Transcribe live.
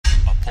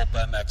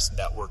Pulp MX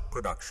Network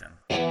production.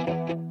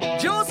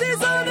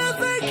 Josie's on a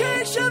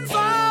vacation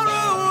far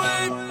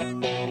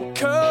away.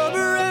 Come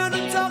around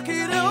and talk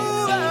it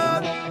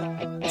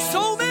over.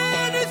 So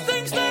many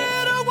things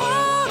that I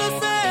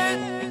wanna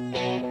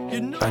say.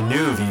 You know, A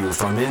new view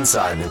from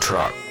inside the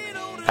truck.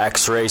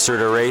 X-racer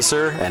to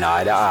racer and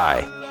eye to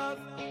eye.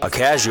 A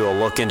casual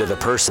look into the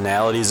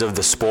personalities of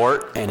the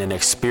sport and an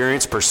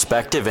experienced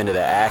perspective into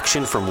the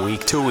action from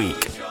week to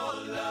week.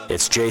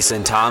 It's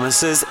Jason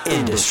Thomas's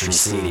Industry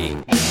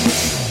Seating.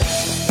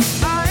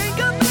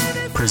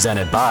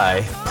 Presented by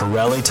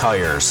Pirelli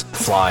Tires,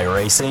 Fly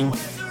Racing,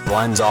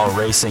 Blendzall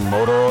Racing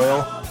Motor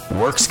Oil,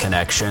 Works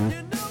Connection,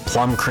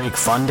 Plum Creek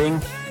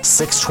Funding,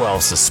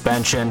 612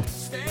 Suspension,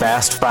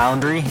 Fast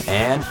Foundry,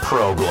 and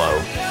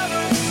ProGlow.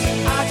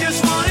 I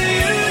just wanna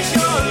use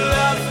your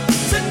love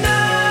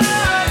tonight.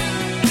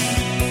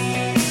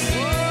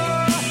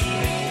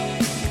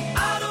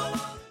 I don't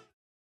want...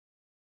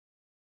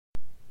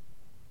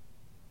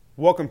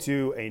 Welcome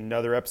to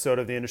another episode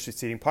of the Industry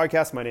Seating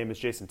Podcast. My name is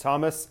Jason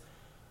Thomas.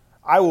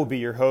 I will be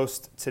your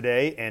host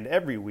today and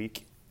every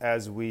week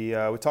as we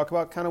talk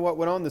about kind of what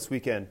went on this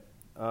weekend.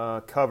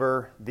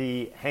 Cover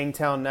the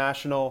Hangtown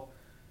National,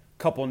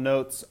 couple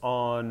notes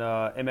on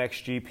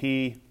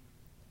MXGP,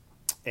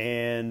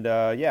 and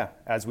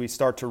as we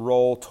start to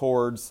roll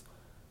towards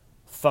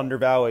Thunder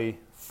Valley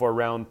for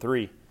round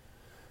 3.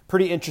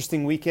 Pretty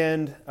interesting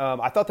weekend.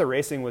 I thought the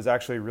racing was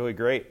actually really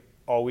great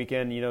all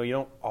weekend. You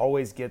don't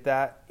always get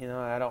that.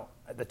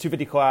 The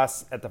 250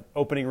 class at the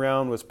opening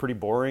round was pretty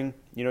boring.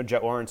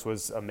 Jett Lawrence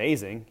was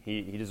amazing.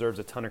 He deserves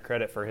a ton of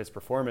credit for his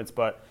performance,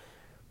 but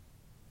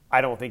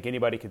I don't think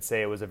anybody could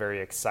say it was a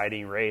very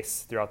exciting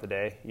race throughout the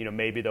day.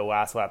 Maybe the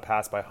last lap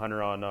pass by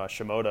Hunter on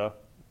Shimoda,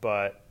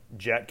 but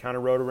Jett kind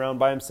of rode around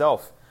by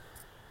himself.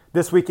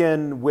 This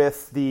weekend,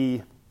 with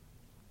the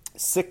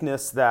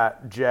sickness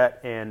that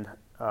Jett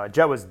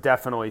was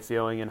definitely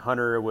feeling, and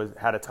Hunter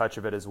had a touch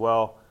of it as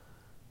well,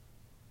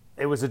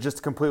 it was just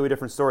a completely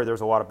different story. There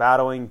was a lot of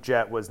battling.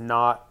 Jett was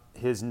not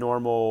his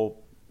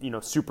normal,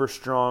 super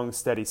strong,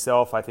 steady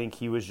self. I think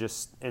he was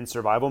just in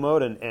survival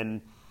mode,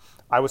 and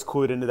I was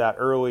clued into that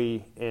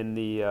early in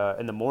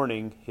the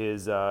morning.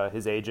 His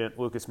agent,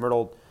 Lucas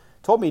Myrtle,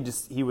 told me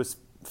he was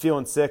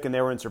feeling sick and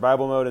they were in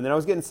survival mode. And then I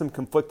was getting some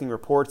conflicting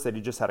reports that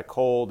he just had a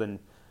cold and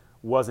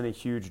wasn't a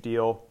huge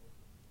deal.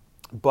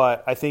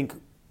 But I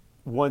think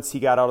once he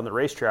got out on the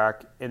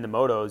racetrack in the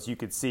motos, you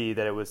could see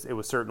that it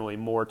was certainly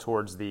more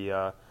towards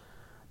the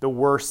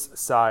worst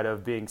side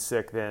of being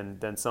sick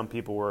than some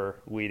people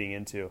were leading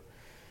into.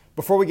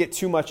 Before we get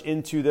too far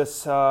into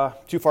this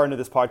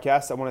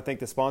podcast, I want to thank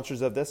the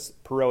sponsors of this: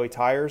 Pirelli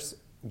Tires,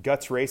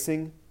 Guts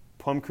Racing,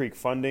 Plum Creek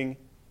Funding,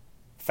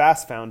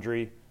 Fast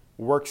Foundry,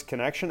 Works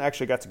Connection. I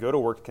actually got to go to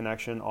Works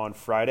Connection on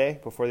Friday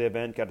before the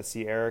event. Got to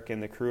see Eric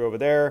and the crew over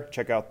there,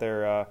 check out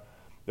their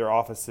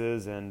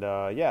offices, and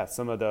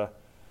some of the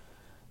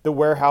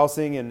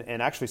warehousing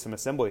and actually some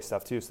assembly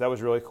stuff too. So that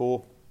was really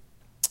cool.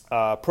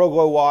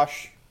 ProGlow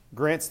Wash,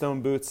 Grant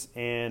Stone Boots,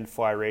 and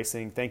Fly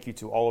Racing. Thank you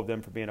to all of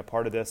them for being a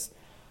part of this.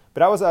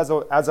 But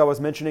as I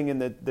was mentioning in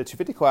the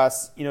 250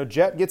 class,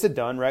 Jett gets it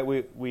done, right?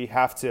 We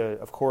have to,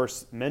 of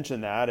course, mention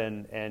that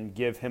and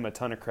give him a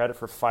ton of credit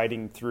for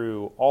fighting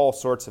through all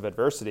sorts of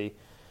adversity.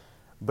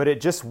 But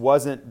it just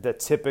wasn't the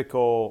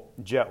typical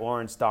Jett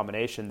Lawrence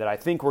domination that I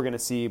think we're going to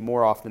see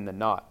more often than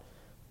not.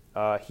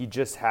 He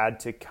just had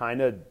to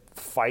kind of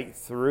fight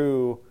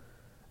through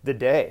the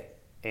day.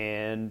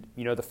 And,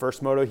 the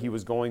first moto, he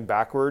was going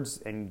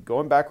backwards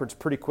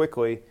pretty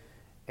quickly,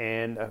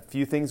 and a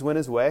few things went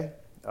his way.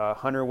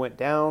 Hunter went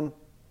down,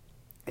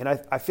 and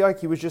I feel like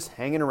he was just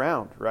hanging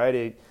around,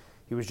 right?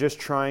 He was just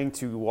trying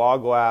to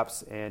log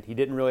laps, and he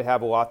didn't really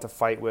have a lot to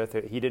fight with.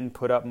 He didn't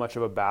put up much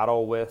of a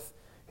battle with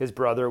his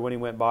brother when he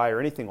went by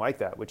or anything like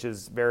that, which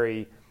is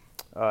very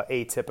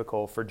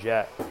atypical for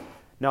Jett.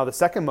 Now, the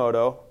second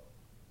moto,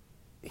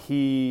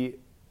 it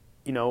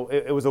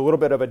was a little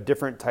bit of a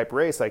different type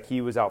race. Like,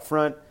 he was out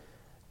front,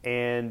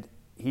 and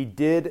he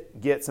did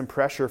get some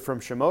pressure from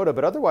Shimoda,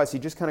 but otherwise he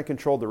just kind of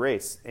controlled the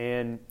race.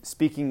 And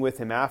speaking with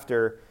him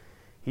after,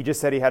 he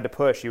just said he had to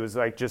push. He was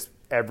like just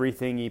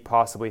everything he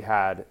possibly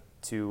had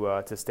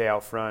to stay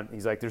out front.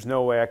 He's like, there's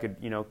no way I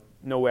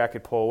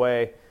could pull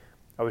away.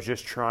 I was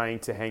just trying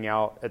to hang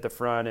out at the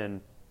front. And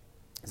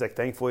he's like,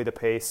 thankfully the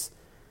pace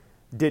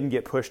didn't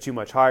get pushed too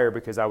much higher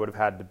because I would have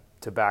had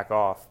to back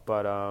off.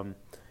 But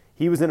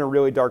he was in a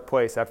really dark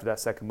place after that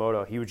second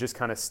moto. He was just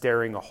kind of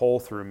staring a hole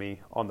through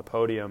me on the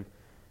podium.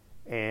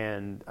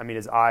 And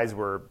his eyes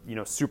were,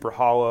 super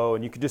hollow,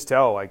 and you could just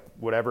tell, like,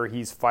 whatever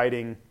he's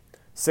fighting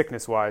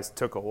sickness-wise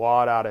took a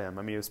lot out of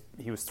him.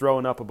 He was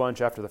throwing up a bunch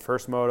after the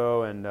first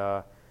moto,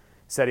 and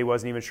said he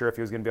wasn't even sure if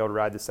he was going to be able to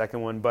ride the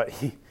second one, but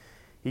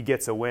he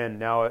gets a win.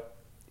 Now,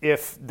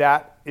 if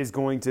that is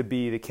going to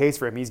be the case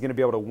for him, he's going to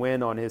be able to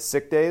win on his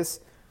sick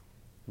days.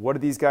 What do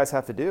these guys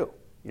have to do?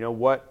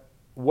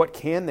 What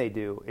can they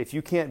do? If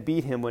you can't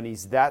beat him when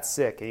he's that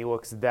sick and he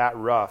looks that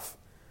rough,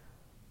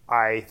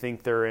 I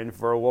think they're in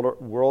for a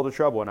world of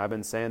trouble. And I've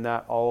been saying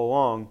that all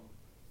along,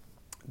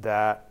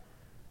 that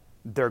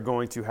they're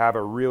going to have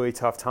a really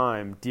tough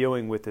time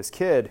dealing with this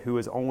kid who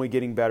is only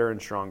getting better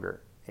and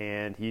stronger.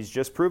 And he's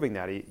just proving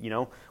that.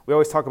 We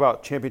always talk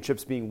about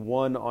championships being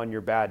won on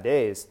your bad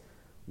days.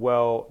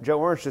 Well, Jett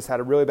Lawrence just had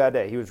a really bad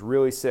day. He was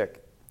really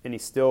sick, and he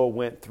still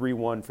went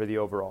 3-1 for the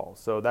overall.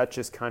 So that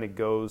just kind of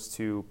goes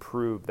to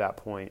prove that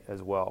point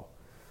as well.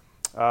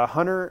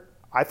 Hunter,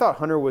 I thought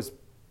Hunter was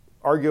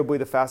arguably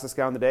the fastest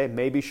guy on the day,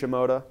 maybe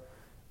Shimoda.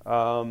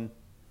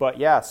 But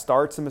yeah,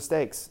 starts and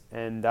mistakes,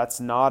 and that's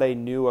not a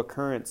new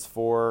occurrence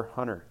for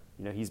Hunter.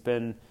 He's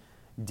been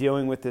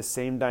dealing with this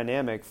same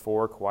dynamic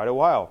for quite a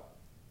while.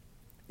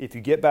 If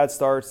you get bad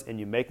starts and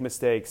you make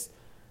mistakes,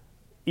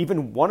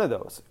 even one of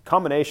those,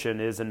 combination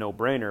is a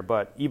no-brainer,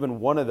 but even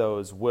one of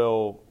those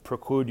will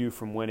preclude you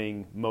from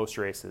winning most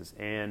races.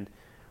 And,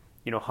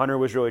 Hunter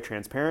was really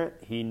transparent.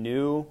 He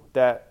knew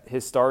that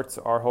his starts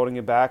are holding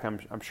him back.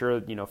 I'm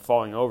sure,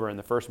 falling over in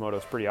the first moto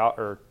is pretty,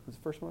 or was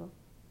it first moto?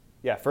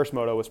 Yeah, first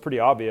moto was pretty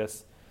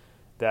obvious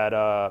that,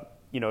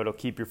 it'll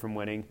keep you from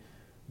winning.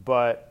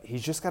 But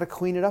he's just got to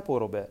clean it up a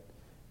little bit.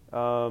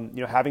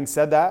 Having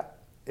said that,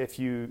 if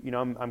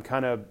I'm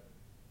kind of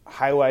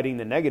highlighting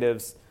the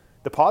negatives.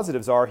 The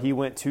positives are he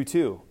went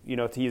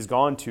 2-2. He has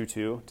gone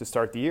 2-2 to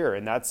start the year,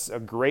 and that's a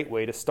great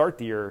way to start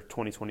the year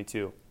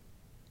 2022.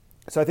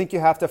 So I think you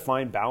have to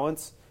find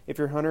balance if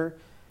you're Hunter.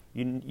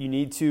 You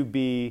need to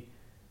be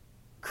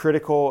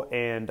critical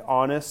and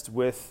honest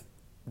with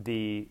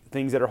the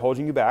things that are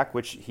holding you back,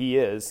 which he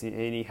is,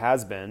 and he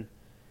has been.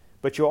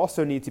 But you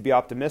also need to be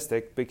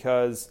optimistic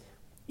because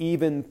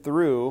even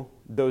through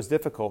those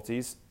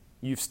difficulties,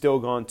 you've still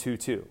gone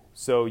 2-2.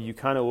 So you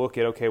kind of look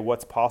at, okay,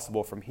 what's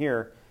possible from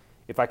here?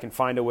 If I can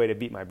find a way to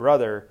beat my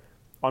brother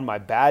on my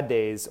bad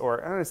days,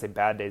 or I don't want to say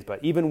bad days, but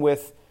even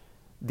with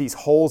these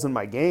holes in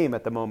my game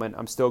at the moment,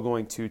 I'm still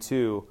going 2-2.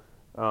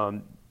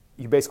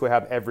 You basically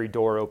have every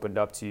door opened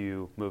up to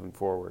you moving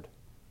forward.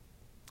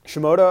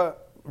 Shimoda,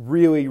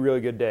 really,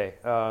 really good day.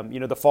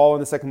 The fall in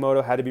the second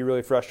moto had to be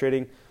really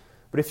frustrating.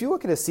 But if you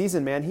look at his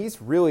season, man,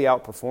 he's really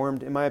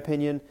outperformed, in my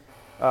opinion.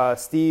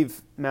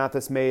 Steve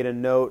Mathis made a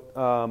note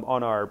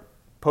on our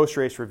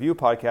post-race review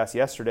podcast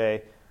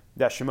yesterday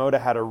that Shimoda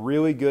had a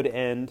really good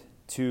end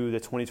to the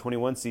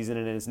 2021 season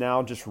and is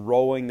now just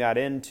rolling that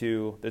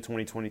into the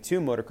 2022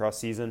 motocross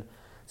season.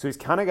 So he's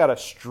kind of got a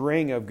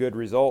string of good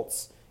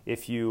results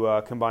if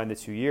you combine the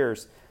 2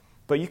 years.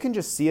 But you can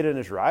just see it in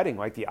his riding.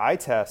 Like the eye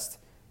test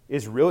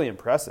is really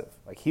impressive.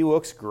 Like he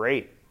looks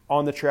great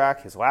on the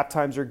track. His lap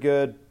times are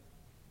good.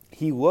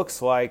 He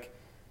looks like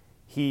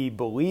he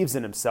believes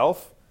in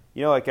himself.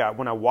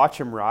 When I watch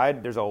him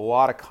ride, there's a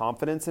lot of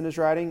confidence in his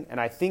riding, and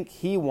I think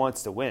he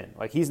wants to win.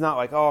 Like, he's not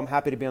like, oh, I'm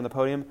happy to be on the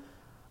podium.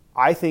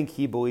 I think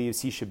he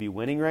believes he should be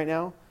winning right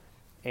now.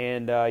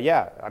 And,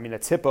 a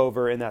tip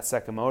over in that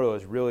second moto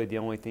is really the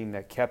only thing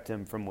that kept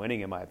him from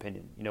winning, in my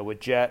opinion. With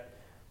Jett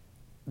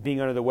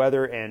being under the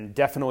weather and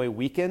definitely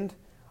weakened,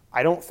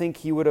 I don't think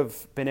he would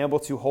have been able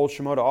to hold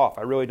Shimoda off.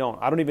 I really don't.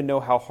 I don't even know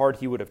how hard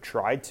he would have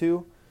tried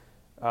to,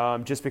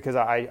 just because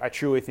I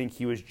truly think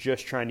he was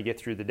just trying to get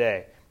through the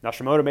day. Now,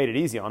 Shimoda made it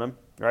easy on him,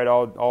 right?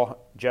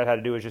 All Jett had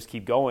to do was just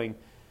keep going.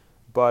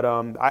 But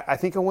I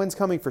think a win's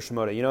coming for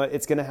Shimoda.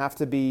 He's going to have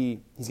to be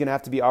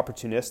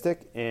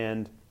opportunistic,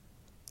 and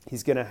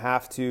he's going to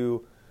have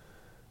to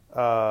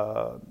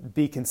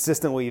be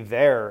consistently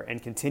there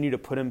and continue to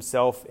put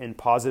himself in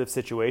positive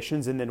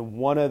situations. And then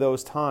one of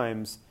those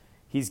times,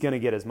 he's going to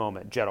get his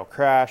moment. Jett will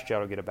crash. Jett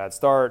will get a bad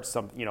start.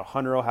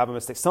 Hunter will have a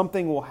mistake.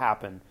 Something will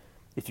happen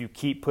if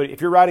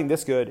you're riding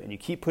this good and you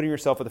keep putting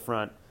yourself at the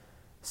front.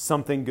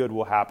 Something good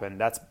will happen.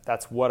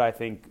 That's what I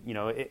think.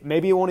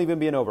 Maybe it won't even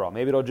be an overall.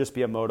 Maybe it'll just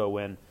be a moto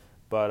win,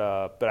 but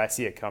I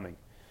see it coming.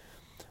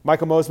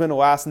 Michael Mosiman,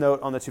 last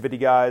note on the 250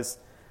 guys.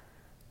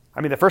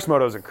 The first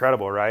moto is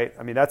incredible, right?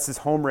 That's his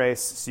home race,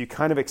 so you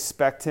kind of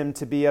expect him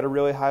to be at a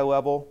really high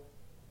level.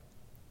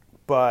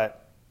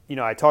 But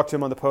I talked to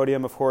him on the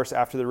podium, of course,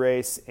 after the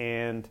race,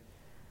 and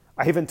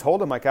I even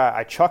told him,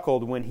 I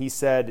chuckled when he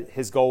said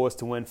his goal was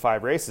to win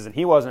 5 races, and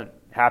he wasn't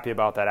happy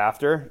about that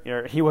after.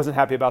 He wasn't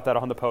happy about that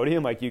on the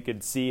podium. Like, you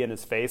could see in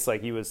his face,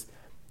 like he was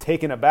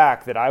taken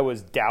aback that I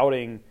was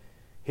doubting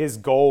his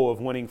goal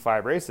of winning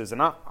 5 races.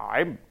 And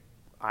I'm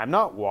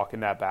not walking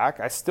that back.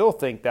 I still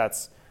think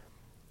that's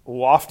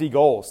lofty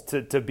goals.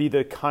 To be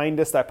the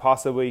kindest I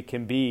possibly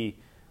can be,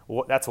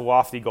 that's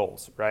lofty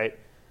goals, right?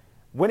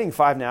 Winning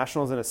 5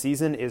 nationals in a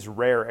season is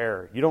rare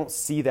air. You don't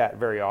see that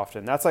very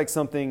often. That's like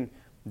something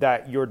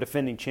that your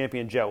defending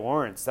champion Jett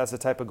Lawrence, that's the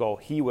type of goal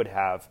he would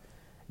have.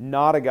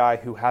 Not a guy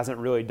who hasn't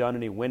really done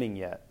any winning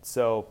yet.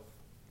 So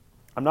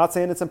I'm not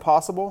saying it's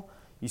impossible.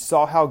 You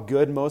saw how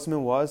good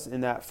Mosiman was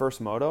in that first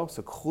moto.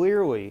 So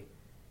clearly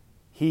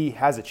he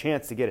has a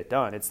chance to get it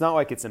done. It's not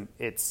like it's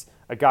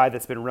a guy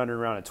that's been running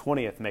around at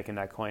 20th making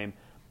that claim.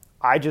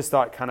 I just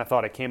thought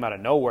it came out of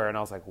nowhere, and I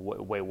was like,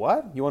 wait,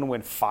 what? You want to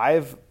win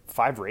five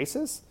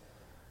races?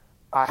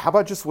 How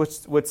about just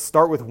let's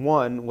start with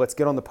 1. Let's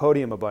get on the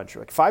podium a bunch.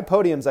 Like 5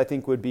 podiums, I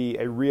think, would be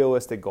a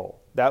realistic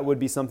goal. That would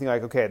be something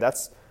like, okay,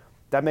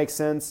 that makes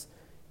sense.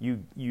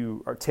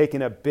 You are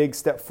taking a big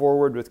step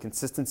forward with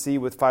consistency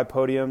with 5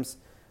 podiums.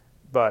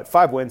 But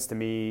 5 wins to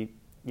me,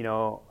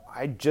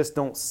 I just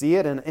don't see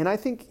it. And I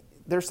think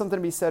there's something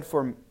to be said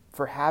for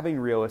having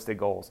realistic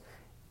goals.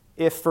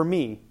 If for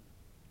me,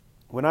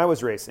 when I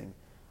was racing,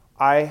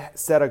 I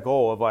set a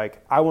goal of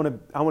like, I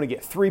want to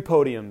get 3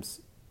 podiums,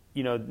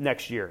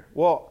 next year.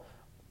 Well,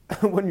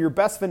 when your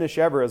best finish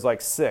ever is like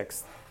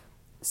 6th,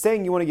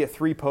 saying you want to get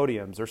 3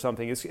 podiums or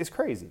something is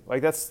crazy.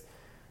 Like that's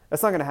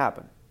not going to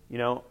happen.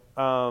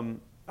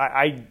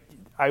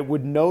 I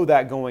would know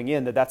that going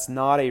in, that's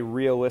not a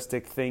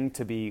realistic thing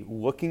to be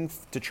looking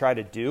to try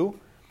to do.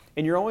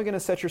 And you're only going to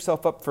set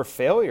yourself up for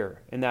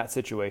failure in that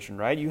situation,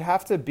 right? You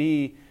have to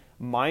be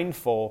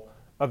mindful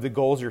of the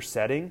goals you're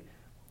setting.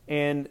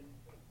 And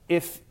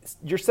if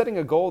you're setting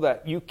a goal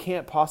that you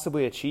can't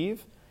possibly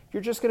achieve,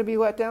 you're just going to be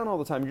let down all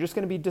the time. You're just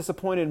going to be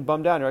disappointed and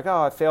bummed out. You're like,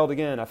 oh, I failed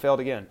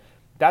again.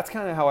 That's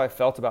kind of how I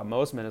felt about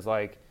Mosiman, is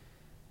like,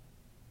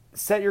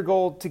 set your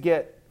goal to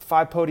get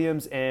 5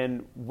 podiums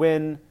and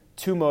win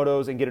 2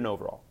 motos and get an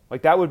overall.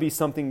 Like that would be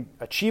something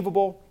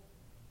achievable.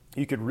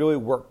 You could really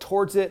work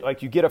towards it.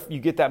 Like you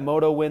get that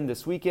moto win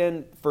this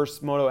weekend,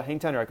 first moto at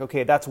Hangtown. You're like,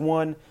 okay, that's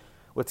one.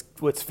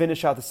 Let's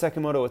finish out the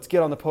second moto. Let's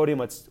get on the podium.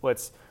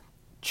 Let's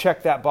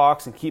check that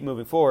box and keep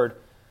moving forward.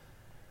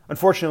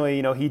 Unfortunately,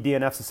 he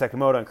DNFs the second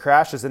moto and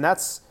crashes, and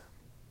that's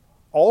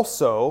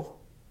also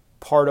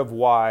part of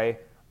why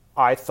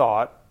I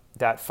thought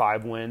that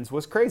 5 wins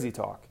was crazy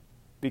talk,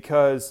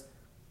 because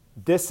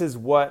this is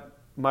what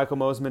Michael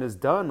Mosiman has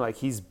done. Like,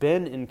 he's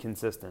been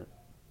inconsistent.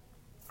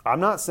 I'm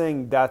not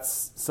saying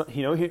that's,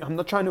 I'm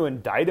not trying to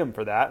indict him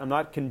for that. I'm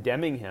not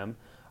condemning him.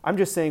 I'm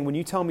just saying, when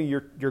you tell me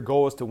your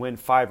goal is to win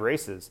 5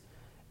 races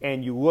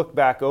and you look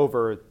back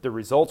over the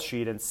results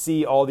sheet and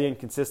see all the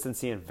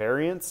inconsistency and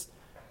variance,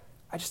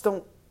 I just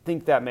don't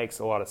think that makes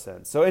a lot of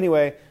sense. So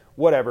anyway,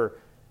 whatever.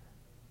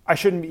 I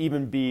shouldn't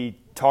even be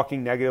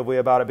talking negatively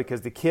about it,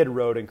 because the kid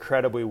rode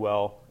incredibly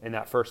well in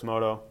that first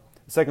moto.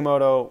 The second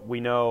moto, we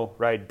know,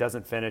 right,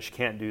 doesn't finish,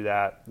 can't do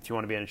that. If you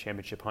want to be in a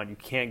championship hunt, you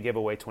can't give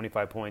away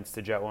 25 points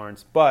to Jet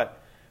Lawrence.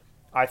 But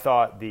I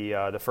thought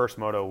the first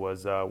moto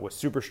was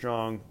super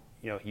strong.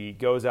 He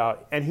goes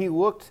out and he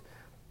looked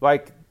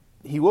like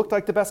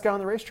the best guy on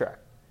the racetrack.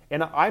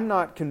 And I'm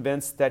not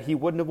convinced that he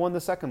wouldn't have won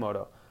the second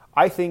moto.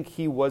 I think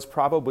he was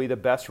probably the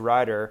best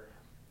rider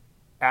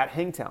at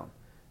Hangtown.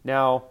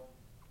 Now,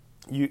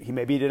 he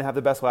maybe didn't have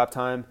the best lap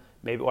time,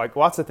 maybe like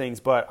lots of things,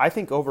 but I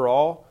think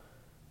overall,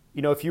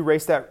 if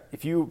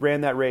you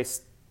ran that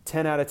race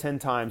 10 out of 10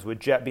 times with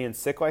Jet being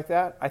sick like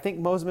that, I think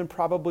Mosiman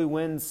probably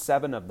wins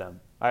 7 of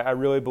them. I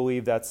really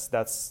believe that's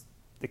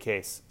the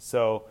case.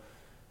 So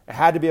it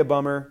had to be a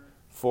bummer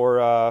for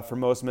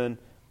Mosiman.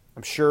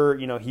 I'm sure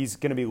he's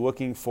going to be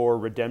looking for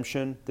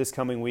redemption this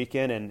coming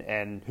weekend,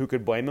 and who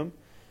could blame him?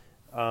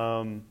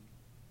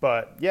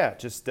 But yeah,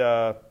 just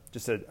a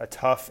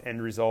tough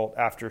end result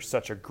after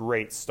such a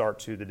great start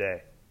to the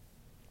day.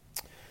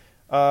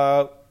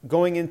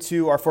 Going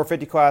into our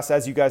 450 class,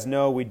 as you guys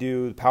know, we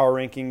do the power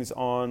rankings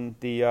on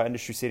the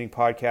Industry Seating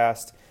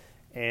podcast.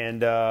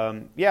 And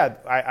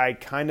I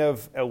kind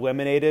of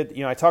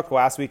eliminated, I talked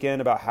last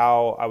weekend about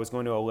how I was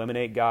going to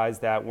eliminate guys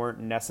that weren't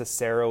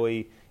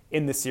necessarily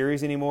in the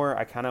series anymore.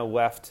 I kind of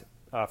left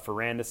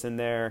Ferrandis in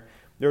there.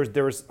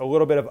 There was a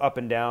little bit of up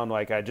and down.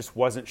 Like, I just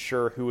wasn't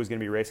sure who was going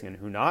to be racing and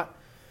who not.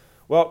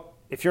 Well,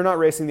 if you're not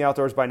racing the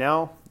outdoors by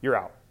now, you're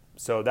out.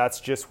 So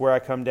that's just where I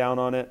come down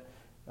on it.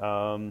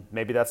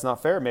 Maybe that's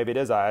not fair. Maybe it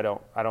is. I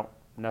don't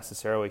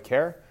necessarily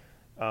care.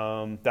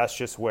 That's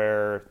just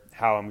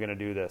how I'm going to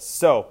do this.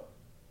 So,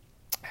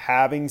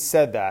 having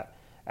said that,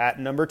 at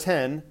number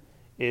 10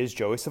 is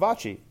Joey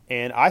Savatgy,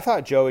 and I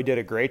thought Joey did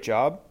a great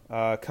job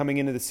coming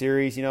into the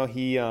series.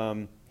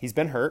 He's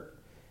been hurt,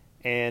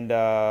 and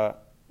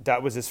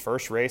that was his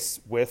first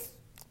race with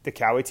the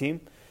Kawi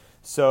team.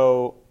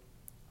 So,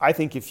 I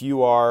think if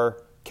you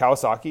are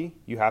Kawasaki,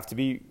 you have to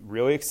be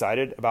really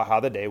excited about how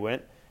the day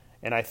went.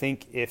 And I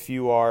think if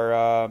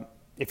you're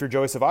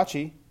Joey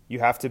Savatgy, you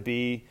have to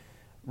be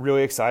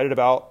really excited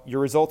about your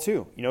result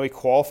too. He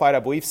qualified,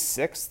 I believe,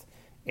 6th,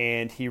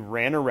 and he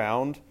ran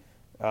around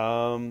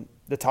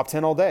the top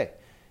 10 all day.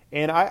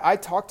 And I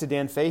talked to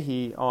Dan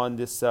Fahey on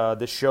this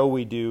show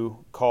we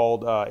do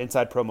called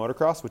Inside Pro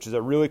Motocross, which is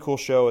a really cool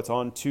show. It's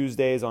on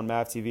Tuesdays on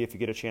MAV TV. If you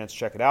get a chance,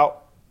 check it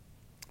out.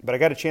 But I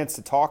got a chance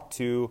to talk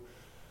to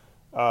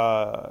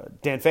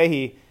Dan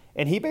Fahey,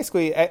 and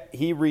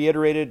he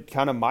reiterated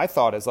kind of my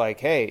thought as like,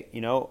 hey,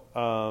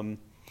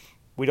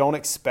 we don't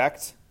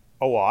expect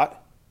a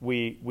lot.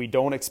 We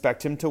don't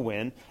expect him to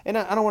win. And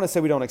I don't want to say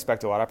we don't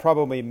expect a lot. I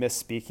probably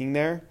misspeaking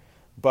there,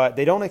 but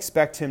they don't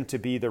expect him to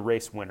be the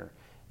race winner.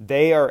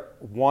 They are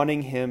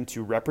wanting him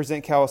to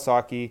represent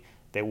Kawasaki.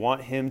 They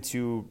want him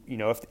to,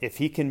 if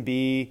he can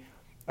be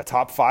a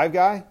top 5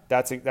 guy,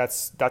 that's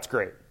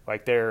great.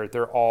 Like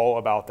they're all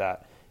about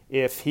that.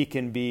 If he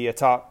can be a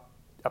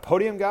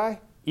podium guy,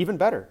 even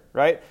better,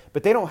 right?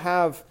 But they don't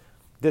have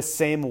this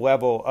same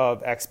level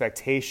of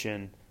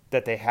expectation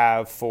that they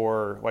have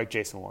for like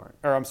Jason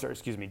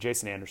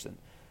Anderson.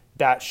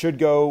 That should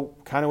go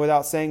kind of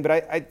without saying, but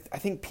I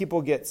think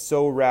people get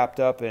so wrapped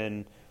up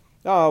in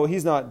oh,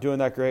 he's not doing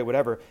that great,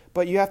 whatever.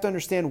 But you have to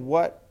understand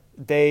what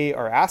they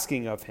are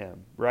asking of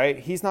him, right?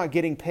 He's not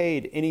getting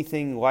paid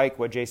anything like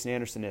what Jason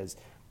Anderson is.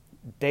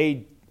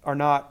 They're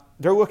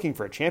looking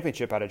for a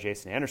championship out of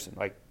Jason Anderson,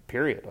 like,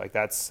 period. Like,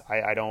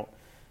 I don't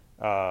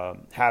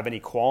have any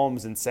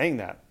qualms in saying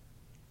that.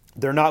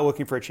 They're not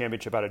looking for a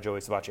championship out of Joey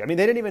Savatgy. I mean,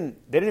 they didn't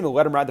even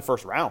let him ride the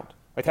first round.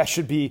 Like, that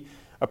should be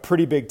a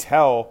pretty big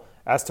tell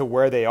as to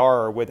where they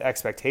are with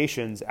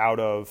expectations out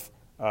of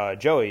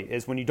Joey,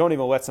 is when you don't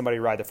even let somebody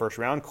ride the first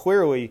round.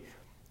 Clearly,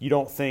 you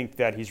don't think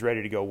that he's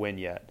ready to go win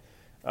yet.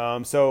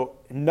 So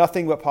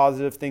nothing but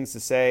positive things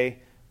to say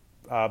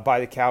by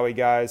the Kawi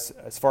guys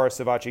as far as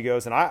Savatgy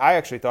goes. And I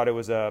actually thought it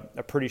was a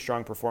pretty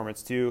strong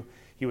performance too.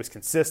 He was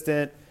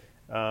consistent.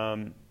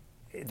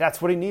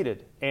 That's what he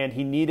needed. And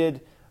he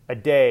needed a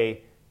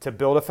day to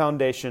build a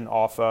foundation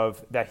off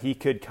of that he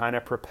could kind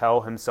of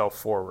propel himself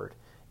forward.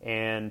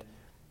 And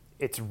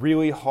it's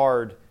really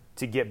hard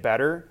to get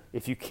better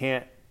if you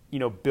can't,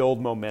 build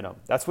momentum.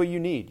 That's what you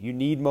need. You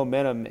need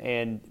momentum,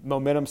 and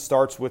momentum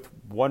starts with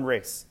one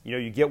race.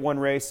 You get one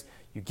race,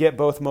 you get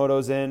both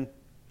motos in,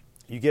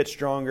 you get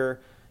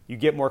stronger, you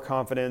get more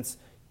confidence,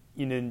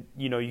 you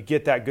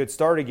get that good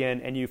start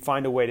again, and you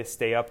find a way to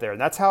stay up there.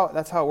 And that's how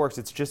it works.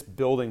 It's just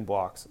building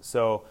blocks.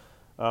 So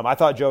I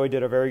thought Joey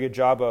did a very good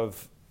job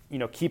of,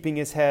 keeping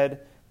his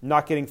head,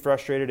 not getting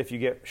frustrated if you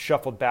get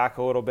shuffled back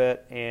a little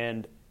bit,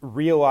 and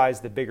realize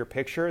the bigger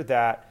picture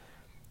that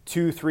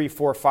 2, 3,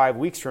 4, 5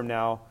 weeks from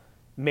now,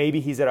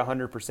 maybe he's at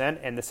 100%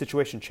 and the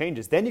situation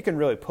changes. Then you can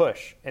really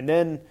push. And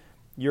then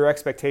your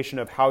expectation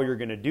of how you're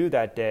going to do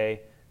that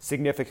day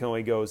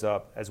significantly goes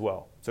up as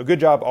well. So good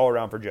job all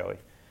around for Joey.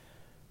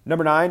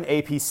 Number 9,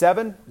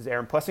 AP7, is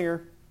Aaron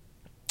Plessinger.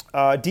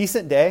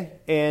 Decent day,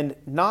 and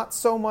not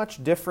so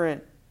much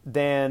different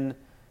than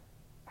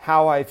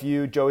how I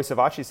view Joey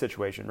Savatgy's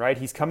situation, right?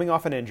 He's coming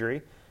off an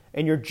injury,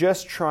 and you're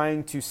just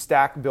trying to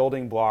stack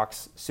building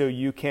blocks so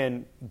you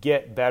can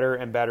get better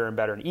and better and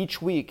better. And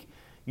each week,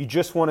 you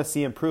just want to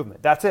see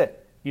improvement. That's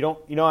it. You don't,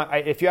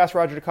 if you ask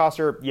Roger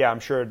DeCoster, yeah,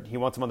 I'm sure he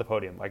wants him on the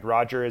podium. Like,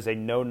 Roger is a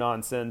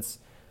no-nonsense,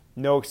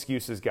 no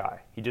excuses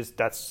guy.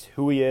 That's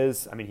who he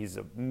is. I mean, he's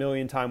a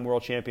million-time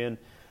world champion.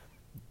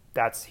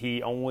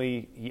 He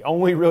only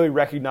really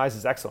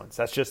recognizes excellence.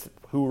 That's just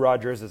who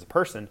Roger is as a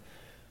person.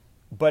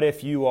 But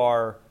if you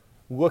are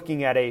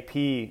looking at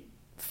AP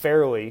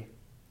fairly,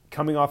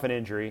 coming off an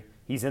injury,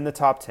 he's in the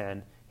top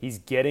 10, he's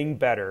getting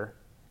better,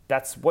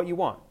 that's what you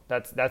want.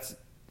 That's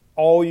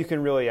all you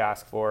can really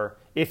ask for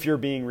if you're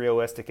being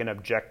realistic and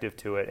objective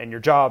to it, and your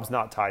job's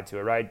not tied to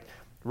it, right?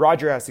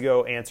 Roger has to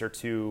go answer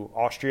to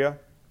Austria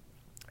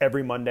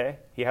every Monday.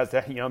 He has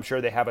to, I'm sure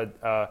they have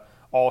a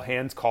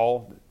all-hands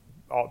call.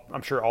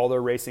 I'm sure all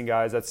their racing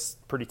guys, that's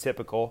pretty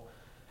typical.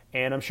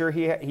 And I'm sure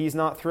he's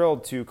not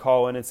thrilled to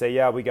call in and say,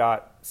 yeah, we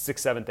got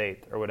 6th, 7th,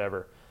 8th, or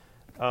whatever.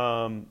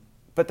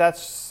 But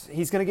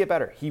he's going to get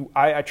better.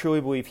 I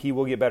truly believe he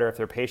will get better if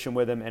they're patient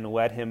with him and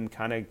let him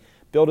kind of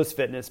build his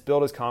fitness,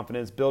 build his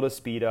confidence, build his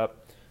speed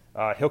up.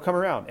 He'll come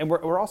around. And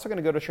we're also going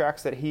to go to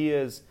tracks that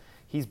he's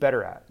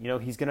better at.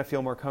 He's going to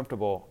feel more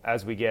comfortable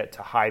as we get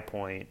to High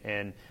Point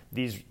and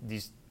these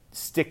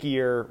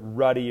stickier,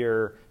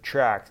 ruddier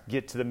tracks,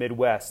 get to the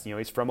Midwest.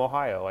 He's from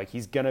Ohio. Like,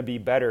 he's going to be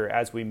better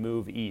as we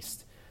move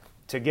east.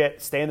 To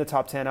stay in the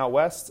top 10 out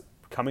west,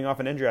 coming off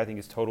an injury, I think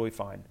is totally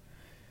fine.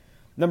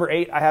 Number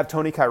 8, I have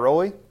Tony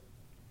Cairoli,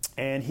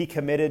 and he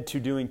committed to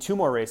doing 2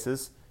 more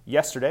races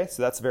yesterday,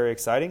 so that's very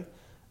exciting.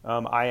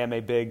 I am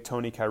a big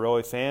Tony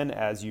Cairoli fan,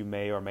 as you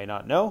may or may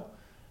not know.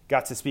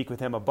 Got to speak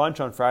with him a bunch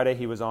on Friday.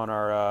 He was on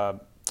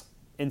our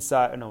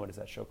what is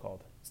that show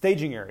called?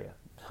 Staging Area.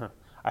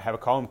 I have a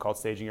column called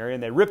Staging Area,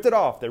 and they ripped it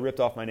off. They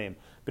ripped off my name.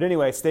 But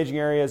anyway, Staging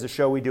Area is a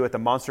show we do at the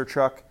Monster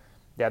Truck.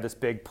 They have this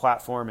big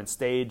platform and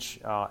stage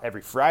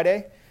every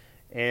Friday.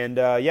 And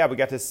we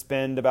got to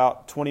spend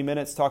about 20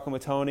 minutes talking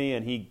with Tony,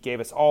 and he gave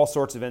us all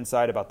sorts of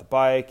insight about the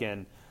bike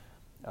and,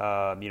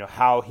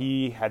 how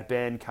he had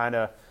been kind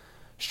of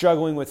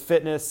struggling with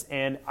fitness.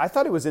 And I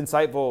thought it was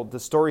insightful, the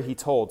story he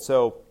told.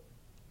 So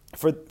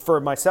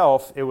for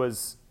myself, it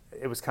was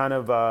kind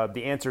of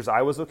the answers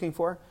I was looking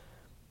for,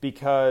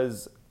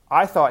 because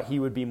I thought he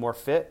would be more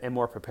fit and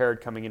more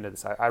prepared coming into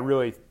this. I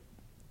really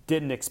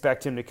didn't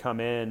expect him to come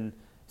in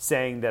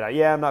saying that,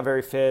 I'm not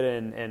very fit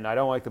and I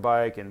don't like the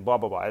bike and blah,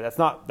 blah, blah.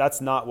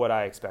 That's not what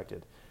I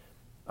expected.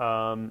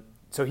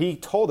 So he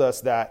told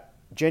us that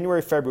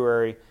January,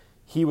 February,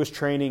 he was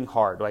training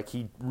hard. Like,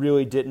 he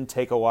really didn't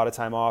take a lot of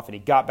time off, and he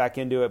got back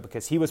into it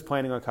because he was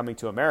planning on coming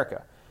to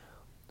America.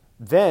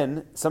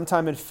 Then,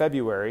 sometime in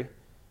February,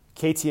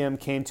 KTM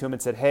came to him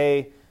and said,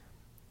 hey,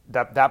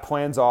 that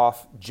plan's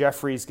off.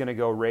 Jeffrey's going to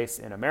go race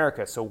in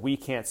America, so we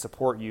can't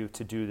support you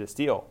to do this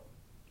deal.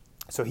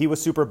 So he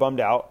was super bummed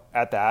out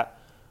at that,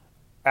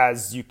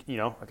 as I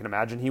can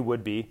imagine he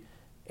would be.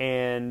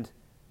 And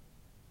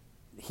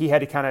he had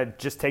to kind of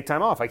just take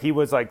time off. Like, he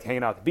was like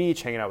hanging out at the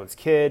beach, hanging out with his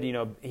kid.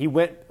 He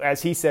went,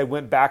 as he said,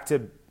 went back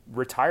to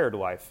retired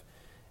life.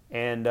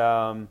 And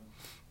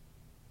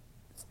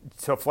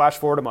So flash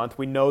forward a month,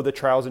 we know the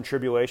trials and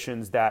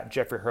tribulations that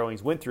Jeffrey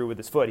Herlings went through with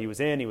his foot. He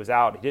was in, he was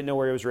out, he didn't know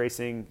where he was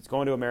racing. He's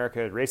going to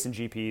America, racing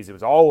GPs. It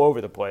was all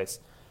over the place.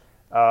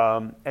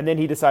 And then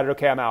he decided,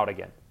 okay, I'm out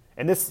again.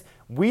 And this,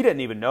 we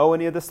didn't even know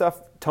any of this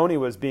stuff. Tony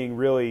was being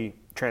really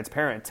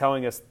transparent,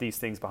 telling us these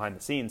things behind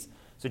the scenes.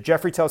 So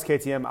Jeffrey tells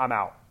KTM, I'm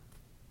out.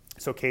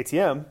 So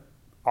KTM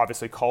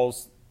obviously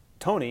calls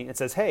Tony and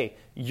says, hey,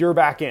 you're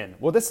back in.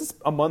 Well, this is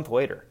a month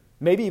later,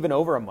 maybe even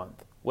over a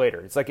month later.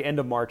 It's like end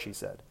of March, he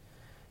said.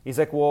 He's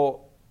like,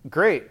 well,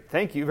 great,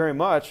 thank you very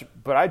much,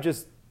 but I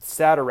just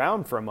sat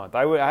around for a month.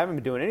 I haven't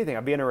been doing anything.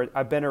 I've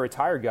been a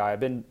retired guy.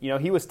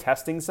 He was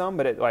testing some,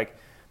 but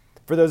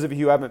for those of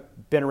you who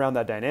haven't been around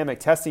that dynamic,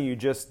 testing, you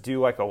just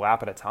do like a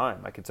lap at a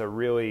time. Like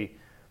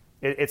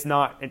it's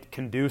not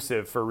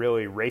conducive for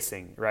really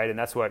racing, right? And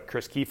that's what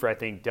Chris Kiefer, I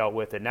think, dealt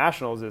with at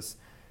Nationals is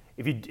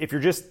if you're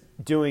just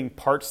doing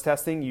parts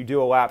testing, you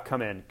do a lap,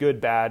 come in,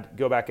 good, bad,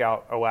 go back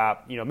out a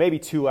lap, maybe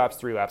 2 laps,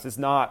 3 laps. It's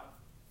not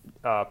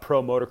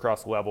pro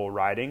motocross level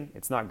riding.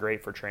 It's not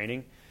great for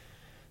training.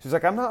 So he's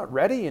like, I'm not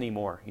ready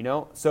anymore,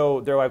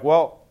 So they're like,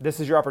 well, this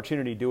is your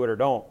opportunity, do it or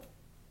don't.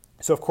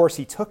 So of course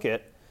he took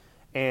it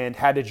and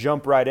had to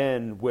jump right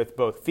in with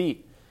both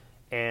feet.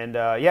 And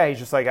he's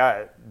just like,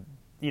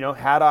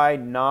 had I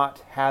not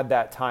had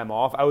that time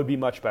off, I would be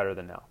much better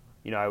than now.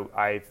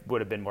 I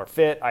would have been more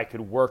fit. I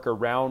could work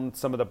around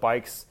some of the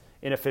bike's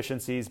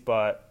inefficiencies,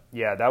 but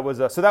yeah,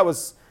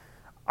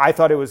 I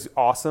thought it was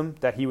awesome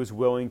that he was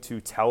willing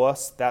to tell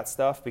us that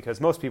stuff, because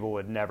most people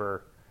would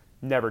never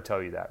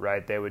tell you that,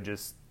 right? They would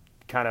just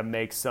kind of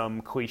make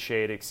some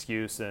cliched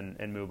excuse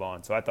and move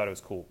on. So I thought it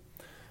was cool.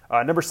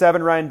 Number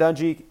 7, Ryan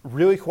Dungey,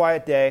 really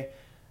quiet day.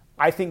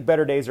 I think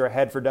better days are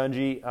ahead for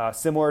Dungey.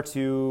 Similar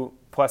to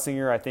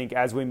Plessinger, I think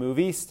as we move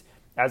east,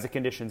 as the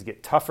conditions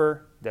get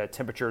tougher, the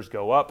temperatures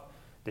go up,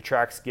 the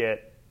tracks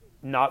get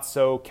not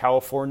so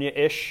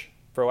California-ish,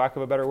 for lack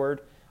of a better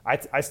word.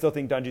 I still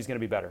think Dungey's going to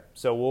be better.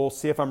 So we'll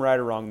see if I'm right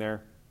or wrong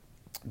there.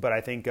 But I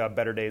think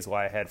better days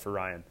lie ahead for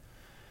Ryan.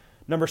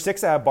 Number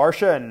 6, I have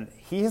Barcia, and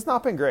he has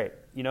not been great.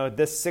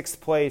 This 6th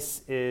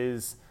place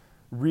is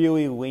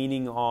really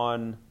leaning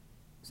on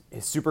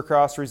his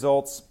Supercross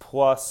results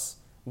plus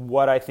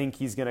what I think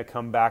he's going to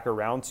come back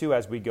around to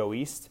as we go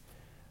east.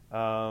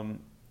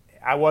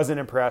 I wasn't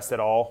impressed at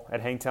all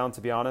at Hangtown,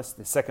 to be honest.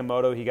 The second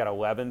moto, he got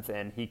 11th,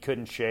 and he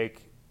couldn't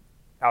shake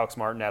Alex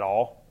Martin at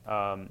all.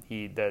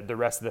 The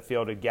rest of the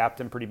field had gapped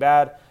him pretty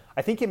bad.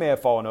 I think he may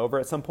have fallen over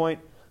at some point.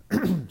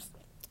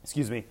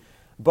 Excuse me.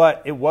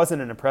 But it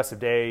wasn't an impressive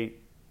day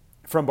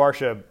from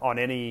Barcia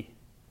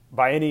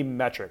by any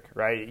metric,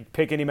 right? You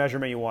pick any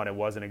measurement you want. It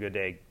wasn't a good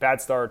day.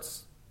 Bad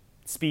starts,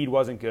 speed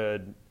wasn't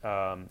good.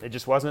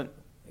 It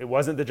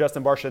wasn't the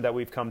Justin Barcia that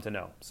we've come to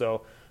know.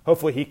 So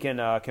hopefully he can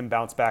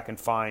bounce back and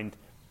find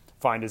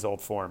his old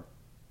form.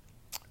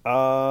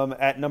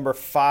 At number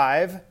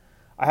 5,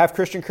 I have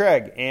Christian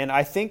Craig, and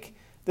I think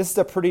this is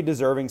a pretty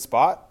deserving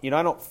spot. I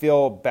don't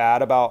feel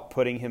bad about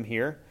putting him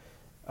here.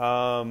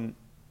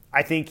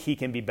 I think he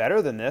can be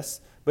better than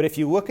this, but if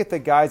you look at the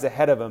guys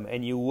ahead of him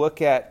and you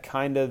look at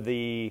kind of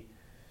the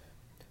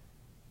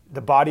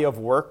body of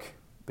work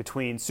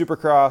between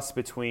Supercross,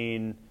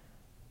 between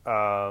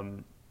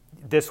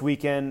this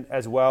weekend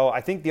as well,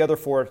 I think the other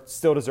 4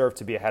 still deserve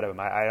to be ahead of him.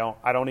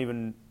 I don't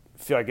even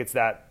feel like it's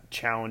that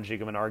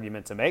challenging of an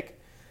argument to make.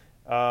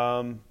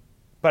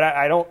 But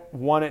I don't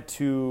want it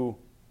to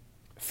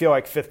feel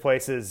like 5th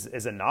place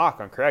is a knock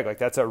on Craig. Like,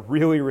 that's a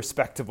really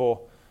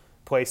respectable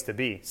place to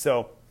be.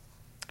 So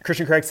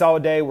Christian Craig,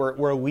 solid day.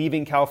 We're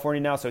leaving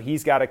California now, so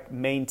he's got to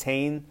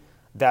maintain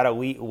that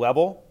elite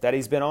level that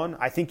he's been on.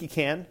 I think he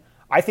can.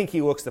 I think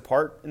he looks the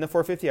part in the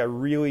 450. I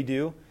really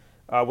do.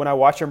 When I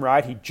watch him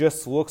ride, he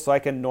just looks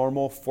like a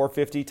normal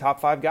 450 top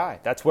 5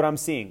 guy. That's what I'm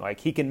seeing. Like,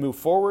 he can move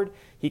forward.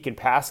 He can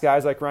pass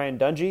guys like Ryan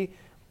Dungey.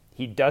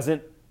 He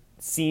doesn't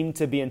seem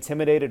to be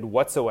intimidated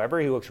whatsoever.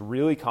 He looks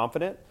really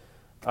confident.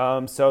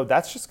 So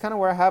that's just kind of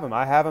where I have him.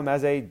 I have him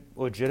as a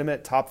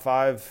legitimate top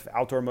 5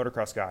 outdoor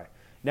motocross guy.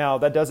 Now,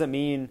 that doesn't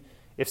mean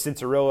if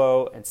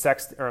Cincerillo and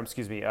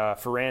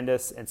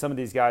Ferrandis and some of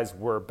these guys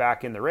were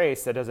back in the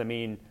race, that doesn't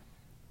mean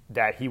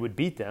that he would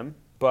beat them.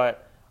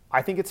 But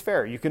I think it's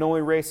fair. You can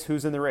only race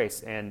who's in the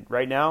race. And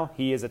right now,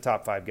 he is a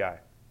top 5 guy.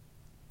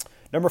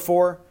 Number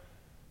 4,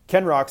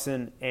 Ken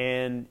Roczen.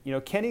 And,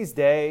 Kenny's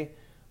day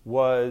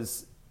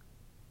was,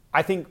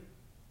 I think,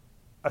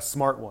 a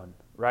smart one,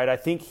 right? I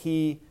think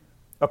he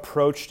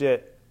approached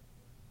it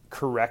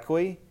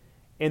correctly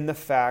in the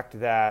fact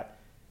that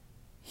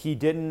he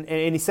didn't,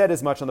 and he said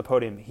as much on the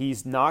podium,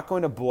 he's not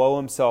going to blow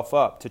himself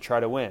up to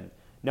try to win.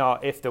 Now,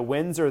 if the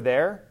wins are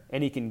there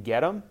and he can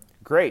get them,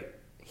 great.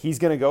 He's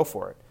going to go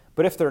for it.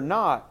 But if they're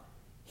not,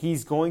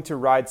 he's going to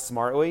ride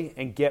smartly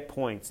and get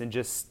points and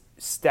just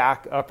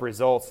stack up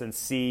results and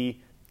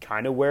see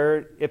kind of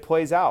where it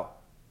plays out.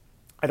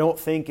 I don't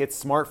think it's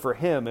smart for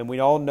him, and we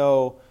all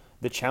know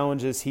the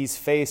challenges he's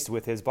faced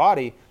with his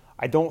body.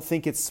 I don't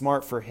think it's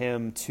smart for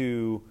him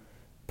to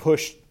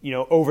push,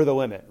 over the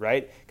limit,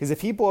 right? Because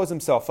if he blows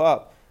himself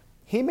up,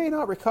 he may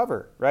not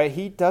recover, right?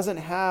 He doesn't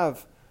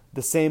have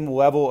the same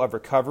level of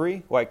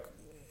recovery. Like,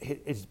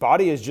 his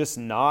body is just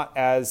not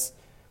as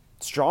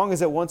strong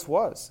as it once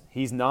was.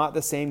 He's not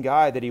the same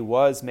guy that he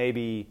was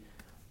maybe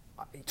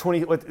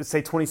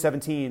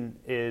 2017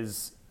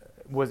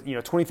 was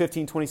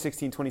 2015,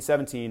 2016,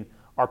 2017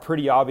 are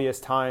pretty obvious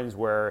times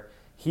where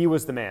he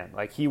was the man.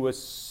 Like, he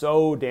was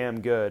so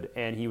damn good,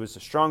 and he was the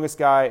strongest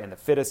guy and the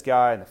fittest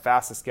guy and the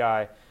fastest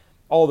guy,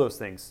 all those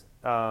things.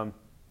 But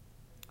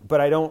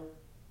I don't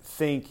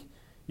think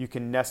you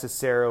can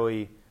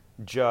necessarily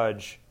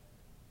judge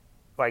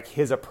like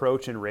his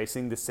approach in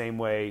racing the same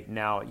way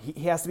now.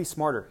 He has to be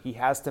smarter. He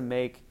has to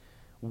make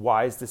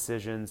wise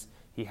decisions.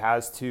 He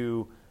has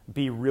to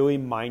be really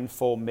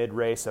mindful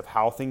mid-race of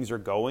how things are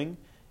going.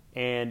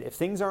 And if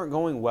things aren't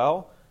going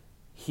well,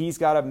 he's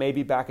got to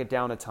maybe back it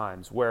down at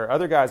times, where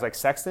other guys like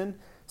Sexton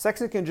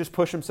can just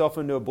push himself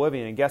into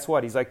oblivion. And guess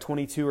what? He's like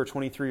 22 or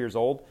 23 years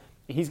old.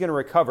 He's going to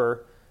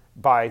recover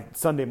by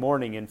Sunday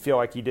morning and feel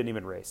like he didn't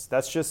even race.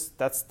 That's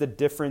the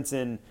difference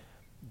in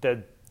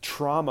the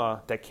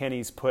trauma that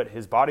Kenny's put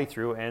his body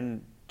through,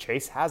 and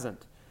Chase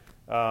hasn't.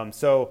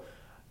 So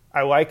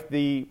I like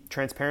the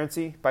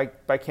transparency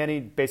by Kenny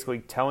basically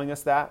telling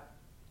us that.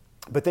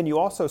 But then you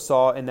also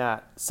saw in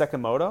that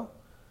second moto,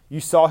 you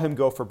saw him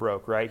go for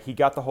broke, right? He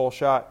got the whole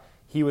shot.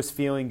 He was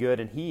feeling good,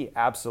 and he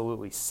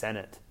absolutely sent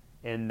it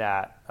in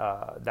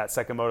that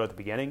second moto at the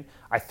beginning.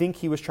 I think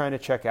he was trying to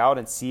check out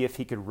and see if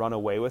he could run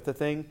away with the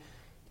thing.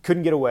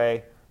 Couldn't get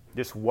away.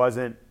 Just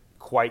wasn't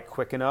quite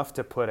quick enough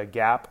to put a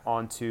gap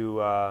onto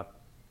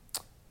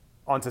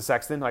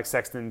Sexton. Like,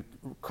 Sexton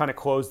kind of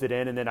closed it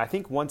in, and then I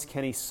think once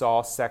Kenny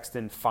saw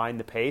Sexton find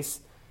the pace,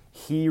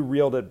 he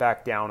reeled it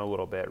back down a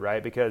little bit,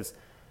 right? Because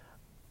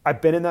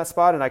I've been in that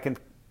spot, and I can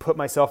put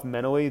myself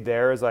mentally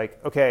there as like,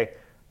 okay,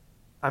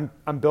 I'm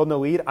building a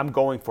lead, I'm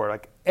going for it,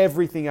 like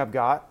everything I've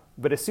got.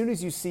 But as soon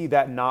as you see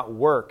that not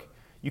work,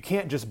 you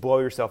can't just blow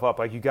yourself up.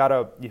 Like, you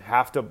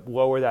have to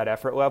lower that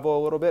effort level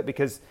a little bit,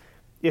 because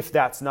if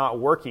that's not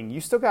working,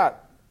 you still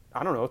got,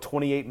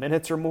 28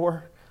 minutes or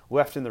more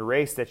left in the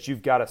race that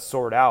you've got to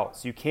sort out.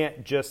 So you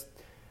can't just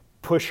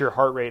push your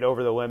heart rate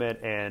over the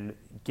limit and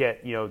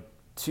get,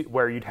 to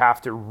where you'd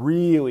have to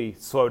really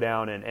slow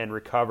down and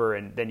recover,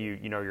 and then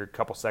you're a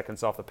couple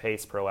seconds off the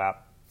pace per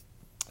lap.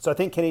 So I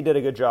think Kenny did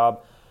a good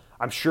job.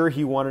 I'm sure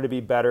he wanted to be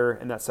better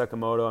in that second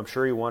moto. I'm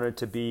sure he wanted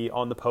to be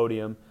on the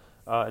podium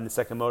in the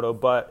second moto,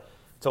 but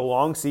it's a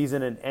long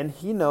season, and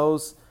he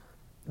knows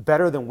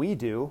better than we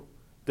do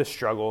the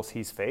struggles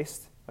he's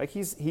faced. Like,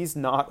 he's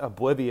not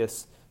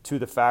oblivious to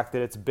the fact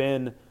that it's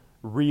been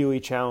really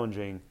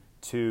challenging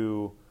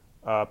to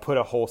put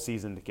a whole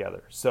season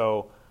together.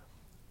 So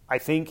I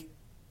think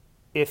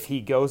if he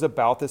goes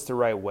about this the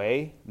right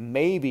way,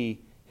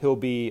 maybe he'll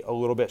be a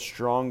little bit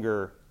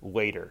stronger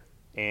later.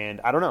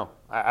 And I don't know.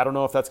 I don't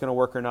know if that's going to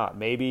work or not.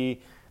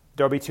 Maybe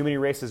there'll be too many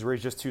races where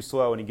he's just too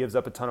slow and he gives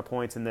up a ton of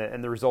points, and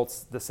the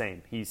result's the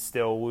same. He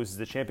still loses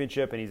the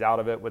championship and he's out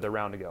of it with a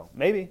round to go.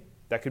 Maybe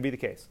that could be the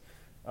case.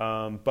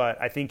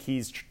 But I think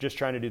he's just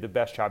trying to do the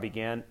best job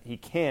he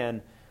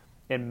can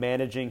in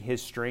managing his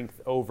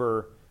strength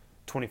over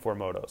 24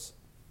 motos.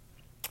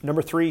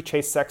 Number 3,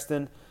 Chase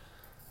Sexton.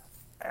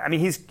 I mean,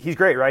 he's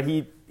great,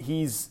 right?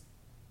 He's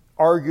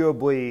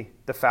arguably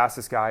the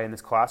fastest guy in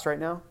this class right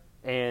now.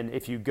 And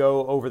if you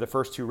go over the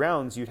first 2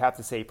 rounds, you'd have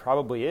to say he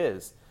probably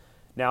is.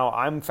 Now,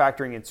 I'm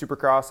factoring in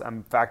Supercross.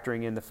 I'm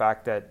factoring in the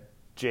fact that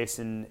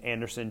Jason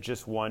Anderson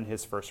just won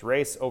his first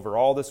race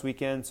overall this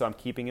weekend, so I'm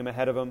keeping him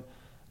ahead of him.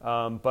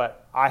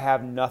 But I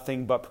have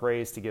nothing but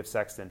praise to give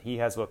Sexton. He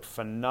has looked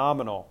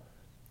phenomenal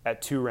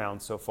at 2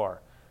 rounds so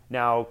far.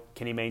 Now,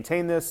 can he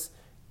maintain this?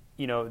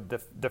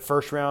 The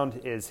first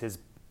round is his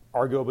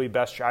arguably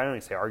best track. I don't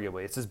even say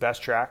arguably. It's his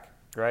best track,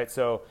 right?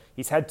 So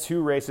he's had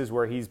 2 races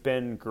where he's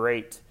been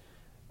great.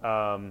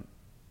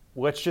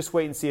 Let's just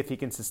wait and see if he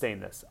can sustain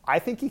this. I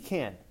think he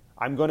can.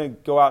 I'm going to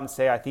go out and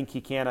say I think he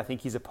can. I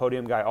think he's a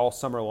podium guy all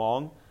summer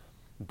long.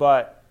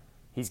 But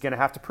he's going to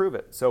have to prove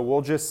it. So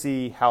we'll just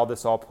see how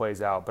this all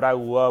plays out. But I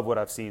love what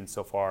I've seen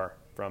so far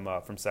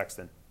from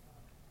Sexton.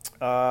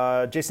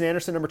 Jason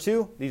Anderson, number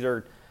 2. These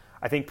are,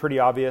 I think, pretty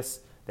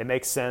obvious. They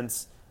make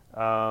sense.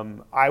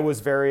 I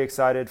was very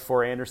excited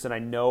for Anderson. I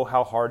know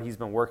how hard he's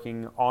been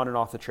working on and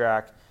off the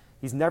track.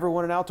 He's never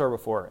won an outdoor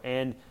before.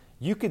 And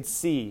you could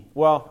see,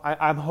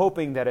 I'm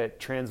hoping that it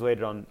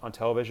translated on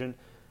television,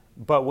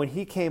 but when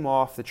he came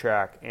off the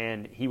track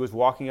and he was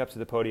walking up to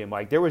the podium,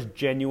 like, there was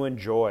genuine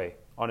joy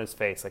on his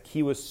face. Like,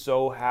 he was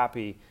so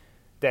happy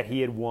that he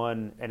had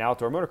won an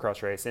outdoor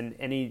motocross race. And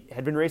he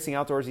had been racing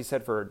outdoors, he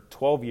said, for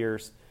 12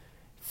 years,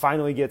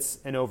 finally gets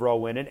an overall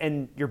win.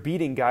 And you're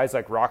beating guys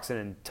like Roczen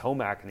and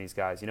Tomac and these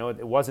guys.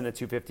 It wasn't a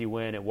 250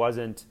 win. It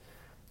wasn't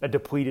a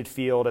depleted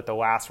field at the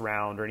last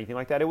round or anything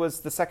like that. It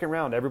was the second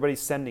round. Everybody's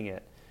sending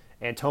it.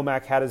 And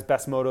Tomac had his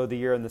best moto of the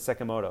year in the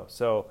second moto.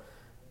 So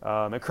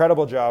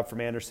incredible job from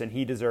Anderson.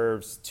 He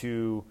deserves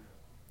to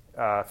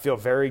feel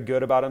very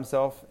good about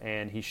himself,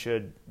 and he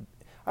should,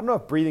 I don't know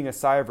if breathing a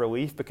sigh of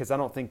relief, because I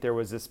don't think there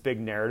was this big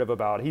narrative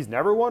about he's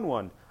never won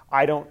one.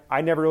 I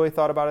never really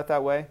thought about it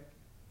that way,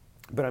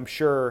 but I'm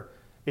sure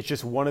It's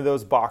just one of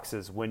those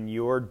boxes when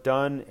you're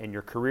done and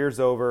your career's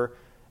over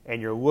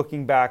and you're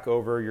looking back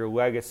over your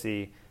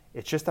legacy.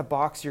 It's just a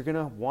box you're going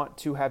to want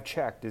to have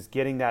checked, is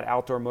getting that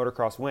outdoor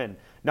motocross win.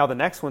 Now, the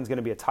next one's going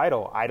to be a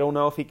title. I don't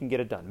know if he can get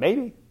it done.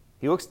 Maybe.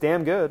 He looks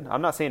damn good.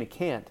 I'm not saying he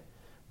can't.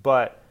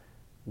 But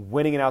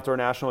winning an outdoor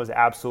national is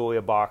absolutely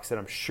a box that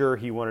I'm sure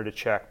he wanted to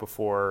check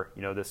before,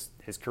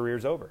 his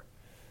career's over.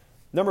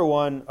 Number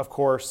one, of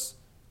course,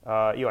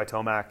 Eli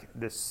Tomac.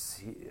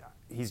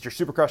 He's your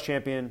Supercross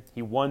champion.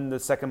 He won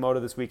the second moto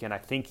this weekend. I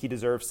think he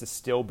deserves to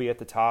still be at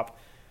the top.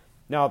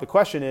 Now, the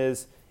question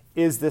is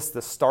this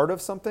the start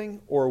of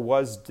something, or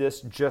was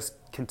this just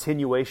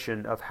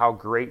continuation of how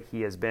great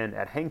he has been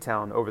at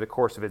Hangtown over the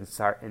course of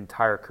his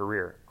entire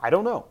career? I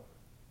don't know.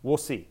 We'll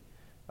see.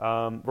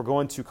 We're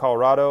going to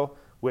Colorado,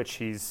 which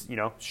he's,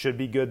 should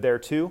be good there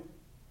too.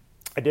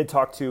 I did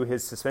talk to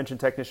his suspension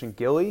technician,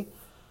 Gilly,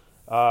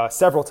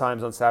 several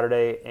times on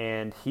Saturday,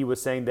 and he was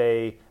saying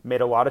they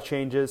made a lot of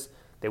changes.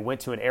 They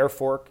went to an air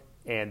fork,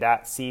 and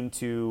that seemed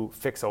to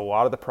fix a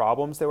lot of the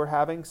problems they were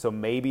having. So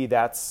maybe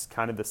that's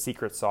kind of the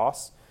secret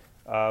sauce,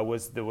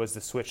 was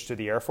the switch to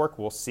the air fork.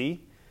 We'll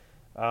see.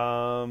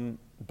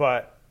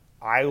 But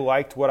I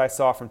liked what I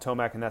saw from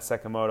Tomac in that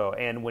second moto.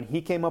 And when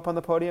he came up on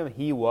the podium,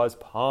 he was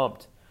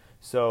pumped.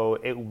 So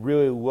it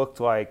really looked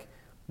like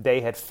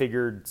they had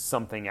figured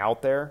something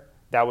out there.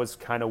 That was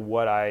kind of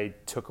what I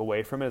took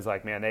away from it. Is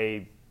like,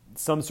 man,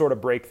 some sort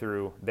of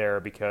breakthrough there,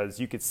 because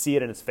you could see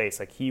it in his face.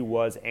 Like, he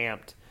was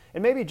amped.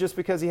 And maybe just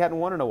because he hadn't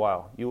won in a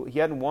while. He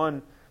didn't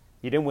win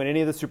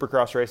any of the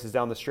Supercross races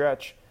down the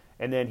stretch.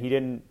 And then he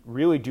didn't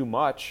really do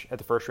much at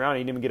the first round. He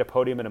didn't even get a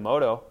podium in a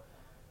moto.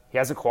 He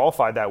hasn't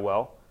qualified that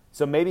well.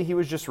 So maybe he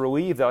was just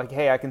relieved that, like,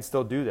 hey, I can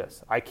still do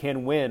this. I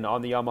can win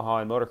on the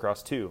Yamaha and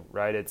motocross too,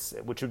 right?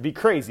 Which would be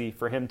crazy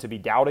for him to be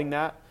doubting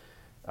that.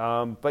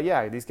 But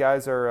yeah, these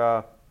guys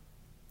are,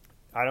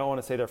 I don't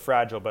want to say they're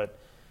fragile, but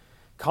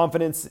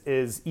confidence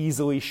is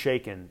easily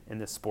shaken in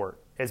this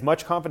sport. As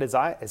much confidence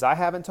as I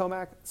have in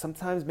Tomac,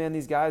 sometimes, man,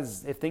 these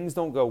guys, if things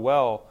don't go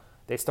well,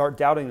 they start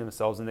doubting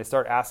themselves and they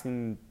start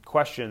asking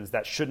questions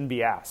that shouldn't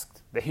be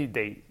asked.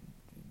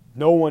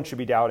 No one should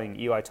be doubting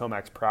Eli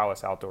Tomac's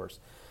prowess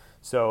outdoors.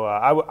 So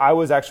I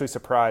was actually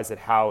surprised at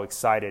how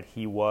excited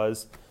he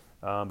was,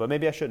 but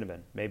maybe I shouldn't have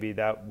been. Maybe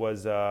that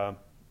was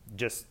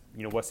just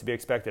what's to be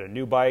expected. A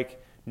new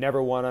bike,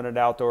 never won on it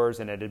outdoors,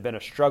 and it had been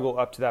a struggle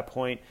up to that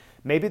point.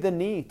 Maybe the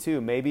knee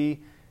too.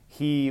 Maybe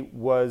he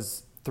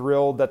was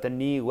thrilled that the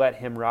knee let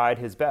him ride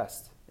his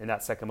best in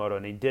that second moto,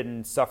 and he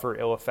didn't suffer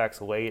ill effects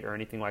late or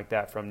anything like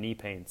that from knee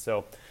pain.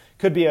 So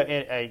could be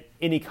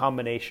any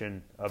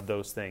combination of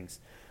those things.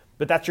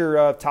 But that's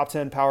your top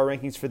 10 power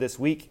rankings for this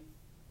week.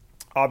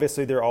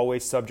 Obviously, they're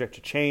always subject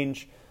to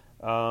change,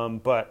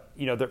 but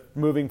they're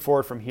moving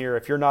forward from here.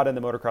 If you're not in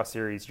the motocross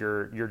series,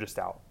 you're just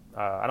out.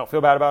 I don't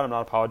feel bad about it. I'm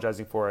not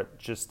apologizing for it.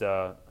 Just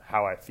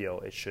how I feel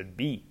it should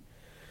be.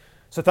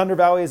 So Thunder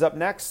Valley is up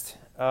next.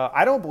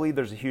 I don't believe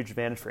there's a huge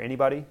advantage for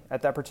anybody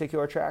at that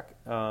particular track.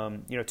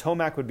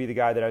 Tomac would be the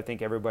guy that I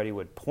think everybody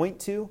would point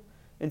to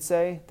and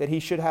say that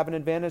he should have an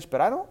advantage, but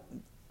I don't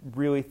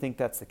really think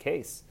that's the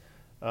case.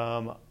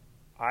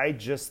 I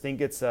just think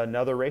it's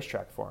another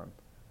racetrack for him.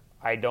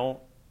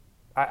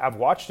 I've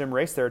watched him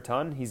race there a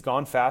ton. He's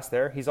gone fast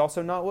there. He's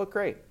also not looked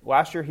great.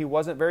 Last year, he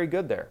wasn't very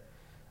good there.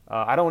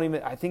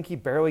 I think he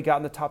barely got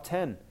in the top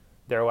 10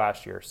 there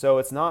last year. So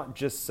it's not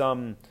just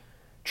some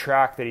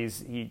track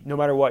that no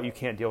matter what, you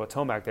can't deal with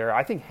Tomac there.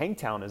 I think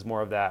Hangtown is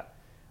more of that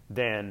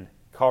than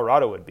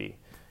Colorado would be.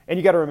 And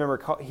you got to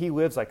remember, he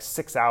lives like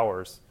 6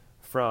 hours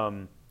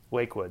from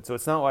Lakewood. So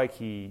it's not like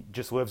he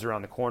just lives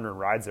around the corner and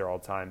rides there all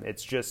the time.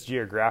 It's just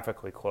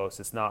geographically close.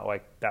 It's not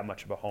like that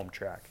much of a home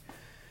track.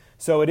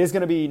 So it is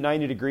going to be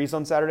 90 degrees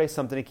on Saturday,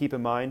 something to keep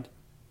in mind.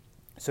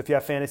 So if you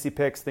have fantasy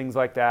picks, things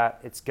like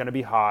that, it's going to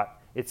be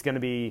hot. It's going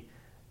to be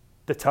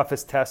the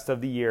toughest test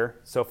of the year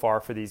so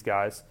far for these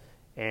guys.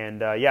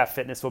 And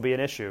fitness will be an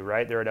issue,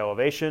 right? They're at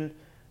elevation.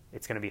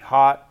 It's going to be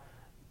hot.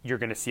 You're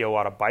going to see a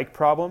lot of bike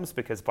problems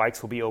because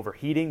bikes will be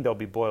overheating. They'll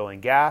be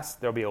boiling gas.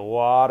 There'll be a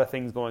lot of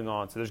things going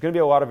on. So there's going to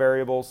be a lot of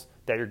variables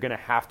that you're going to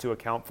have to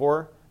account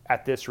for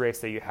at this race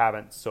that you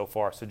haven't so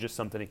far. So just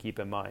something to keep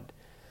in mind.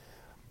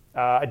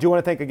 I do want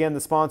to thank, again,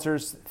 the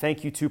sponsors.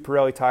 Thank you to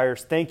Pirelli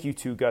Tires. Thank you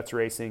to Guts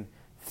Racing.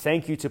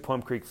 Thank you to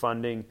Plum Creek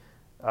Funding.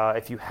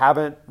 If you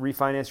haven't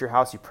refinanced your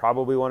house, you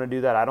probably want to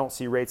do that. I don't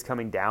see rates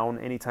coming down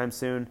anytime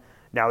soon.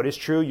 Now, it is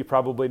true you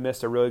probably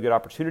missed a really good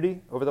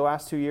opportunity over the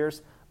last 2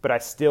 years, but I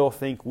still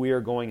think we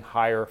are going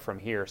higher from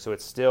here. So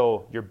it's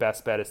still your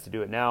best bet is to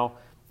do it now.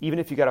 Even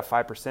if you got a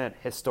 5%,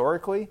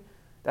 historically,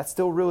 that's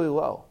still really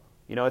low.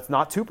 It's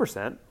not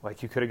 2%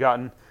 like you could have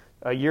gotten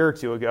a year or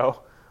two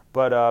ago,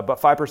 but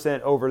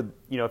 5% over,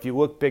 if you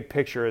look big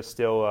picture, is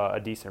still a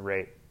decent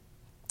rate.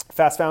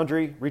 Fast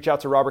Foundry, reach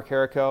out to Robert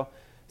Carrico.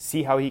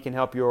 See how he can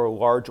help your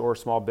large or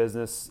small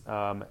business.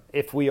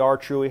 If we are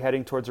truly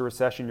heading towards a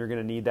recession, you're going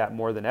to need that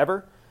more than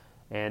ever.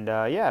 And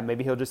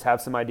maybe he'll just have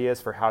some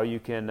ideas for how you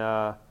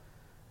can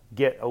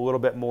get a little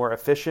bit more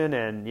efficient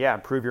and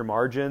improve your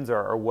margins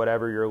or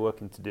whatever you're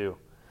looking to do.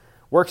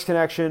 Works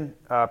Connection,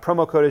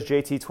 promo code is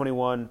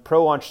JT21.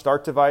 Pro Launch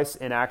Start Device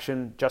in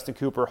action. Justin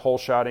Cooper hole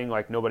shotting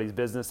like nobody's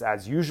business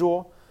as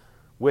usual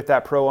with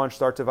that Pro Launch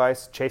Start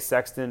Device. Chase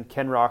Sexton,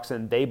 Ken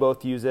Roxon, they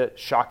both use it.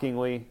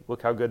 Shockingly,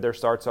 look how good their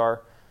starts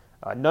are.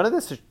 None of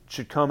this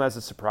should come as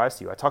a surprise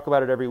to you. I talk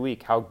about it every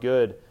week, how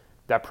good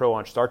that Pro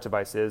Launch Start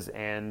Device is,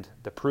 and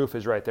the proof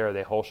is right there.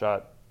 They hole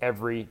shot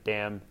every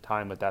damn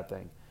time with that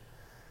thing.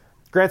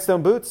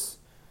 Grantstone Boots,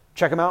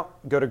 check them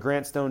out. Go to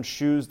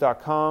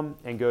grantstoneshoes.com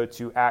and go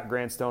to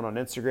 @grantstone on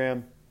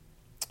Instagram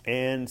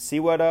and see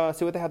what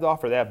they have to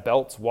offer. They have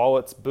belts,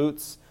 wallets,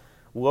 boots,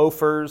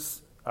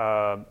 loafers,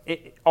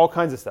 all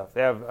kinds of stuff.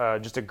 They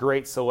have just a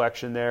great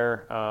selection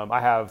there. I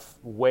have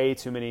way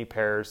too many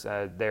pairs.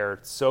 They're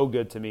so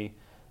good to me.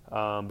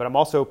 But I'm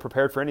also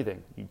prepared for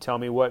anything. You tell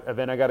me what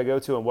event I got to go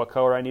to and what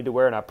color I need to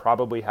wear, and I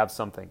probably have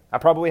something. I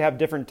probably have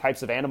different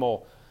types of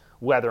animal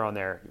leather on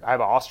there. I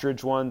have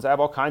ostrich ones. I have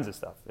all kinds of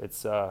stuff.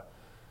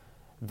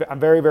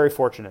 I'm very, very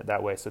fortunate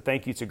that way. So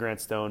thank you to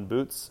Grantstone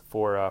Boots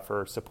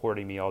for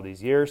supporting me all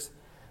these years.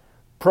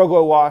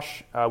 ProGlow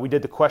Wash. We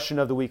did the question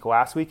of the week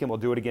last week, and we'll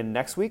do it again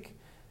next week.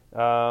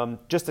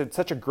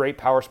 Such a great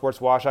power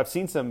sports wash. I've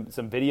seen some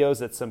videos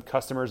that some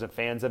customers and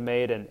fans have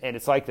made, and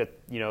it's like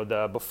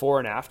the before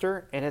and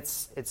after, and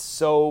it's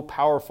so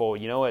powerful.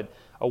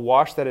 A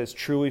wash that is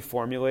truly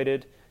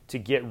formulated to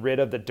get rid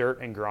of the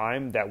dirt and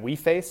grime that we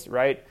face,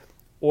 right?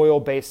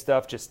 Oil-based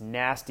stuff, just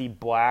nasty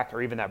black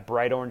or even that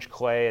bright orange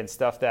clay and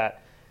stuff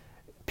that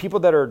people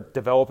that are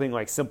developing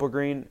like Simple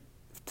Green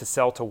to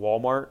sell to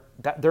Walmart,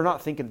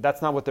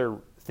 that's not what they're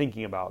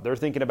thinking about. They're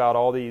thinking about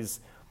all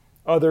these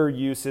other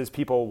uses,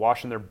 people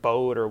washing their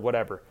boat or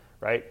whatever,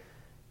 right?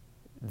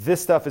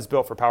 This stuff is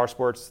built for power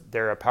sports.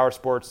 They're a power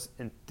sports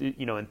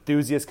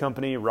enthusiast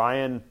company.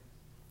 Ryan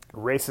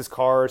races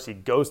cars. He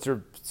goes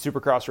to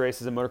supercross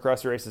races and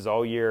motocross races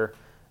all year.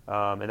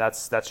 And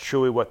that's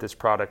truly what this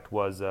product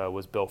was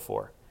built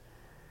for.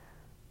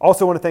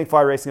 Also want to thank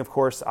Fly Racing, of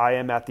course. I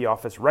am at the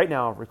office right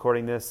now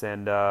recording this,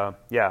 and I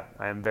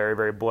am very,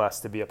 very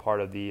blessed to be a part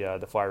of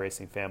the Fly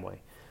Racing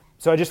family.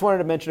 So I just wanted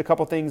to mention a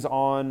couple things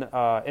on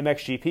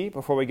MXGP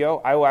before we go.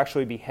 I will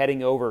actually be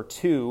heading over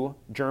to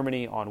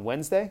Germany on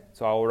Wednesday,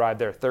 so I will arrive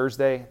there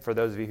Thursday. For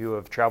those of you who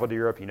have traveled to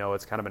Europe,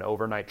 it's kind of an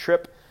overnight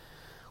trip.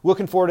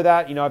 Looking forward to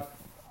that.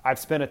 I've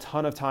spent a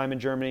ton of time in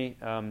Germany.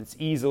 It's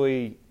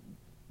easily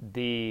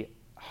the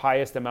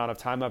highest amount of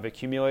time I've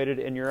accumulated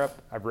in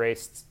Europe. I've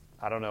raced,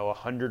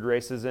 100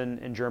 races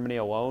in Germany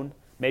alone,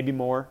 maybe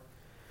more.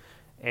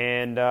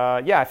 And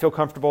I feel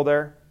comfortable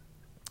there.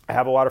 I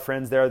have a lot of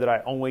friends there that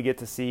I only get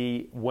to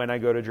see when I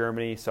go to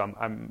Germany, so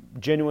I'm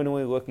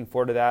genuinely looking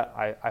forward to that.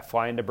 I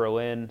fly into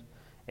Berlin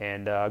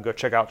and go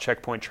check out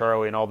Checkpoint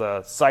Charlie and all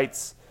the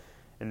sites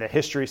and the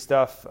history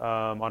stuff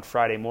on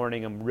Friday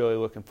morning. I'm really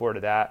looking forward to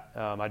that.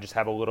 I just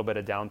have a little bit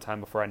of downtime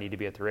before I need to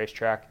be at the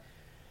racetrack.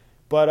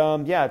 But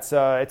it's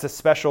a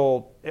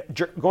special.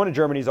 Going to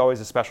Germany is always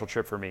a special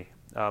trip for me.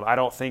 I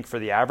don't think for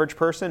the average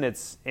person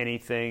it's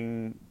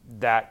anything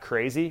that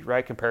crazy,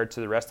 right, compared to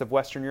the rest of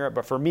Western Europe.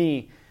 But for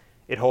me,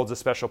 it holds a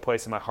special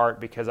place in my heart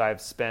because I've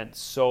spent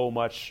so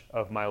much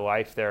of my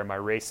life there. My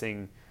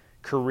racing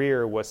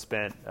career was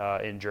spent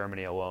in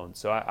Germany alone.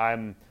 So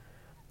I'm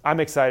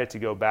excited to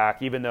go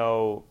back, even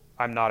though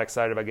I'm not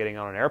excited about getting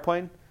on an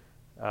airplane.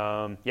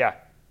 Can't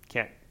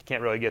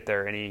really get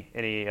there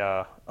any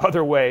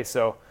other way.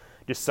 So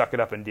just suck it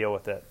up and deal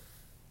with it.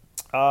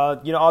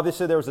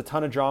 Obviously there was a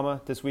ton of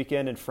drama this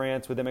weekend in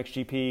France with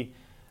MXGP.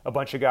 A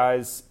bunch of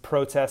guys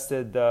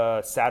protested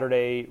the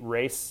Saturday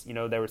race.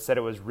 They said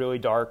it was really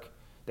dark.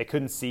 They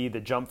couldn't see the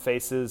jump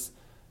faces.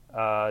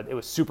 It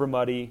was super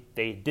muddy.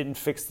 They didn't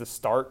fix the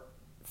start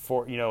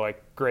for,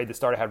 grade the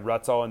start. It had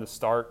ruts all in the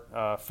start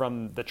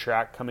from the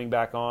track coming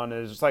back on.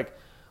 It was just like,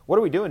 what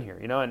are we doing here?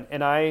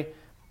 And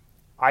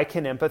I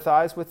can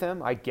empathize with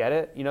them. I get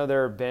it.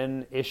 There have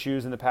been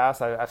issues in the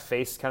past. I've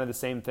faced kind of the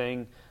same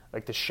thing.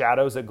 Like the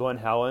shadows at Glen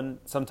Helen,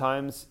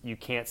 sometimes you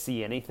can't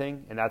see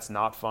anything, and that's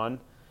not fun.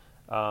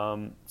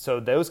 So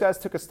those guys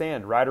took a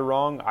stand, right or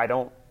wrong. I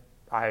don't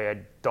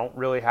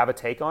really have a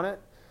take on it.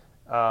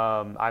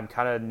 I'm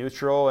kind of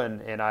neutral,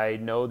 and I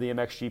know the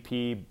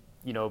MXGP,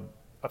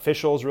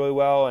 officials really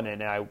well,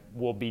 and I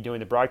will be doing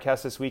the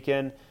broadcast this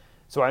weekend.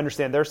 So I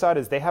understand their side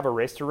is they have a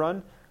race to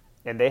run,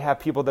 and they have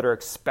people that are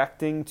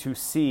expecting to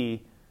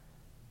see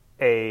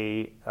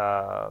a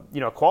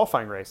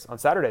qualifying race on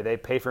Saturday. They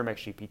pay for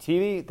MXGP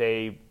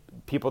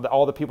TV.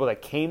 All the people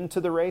that came to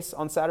the race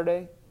on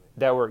Saturday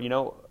that were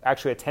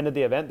actually attended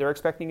the event, they're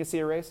expecting to see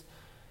a race.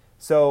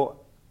 So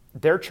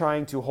they're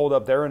trying to hold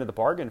up their end of the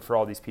bargain for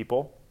all these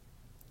people,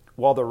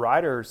 while the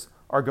riders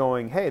are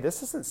going, hey,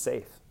 this isn't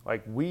safe.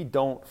 Like, we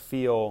don't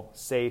feel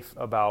safe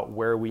about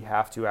where we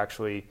have to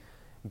actually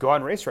go out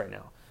and race right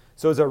now.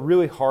 So it's a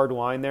really hard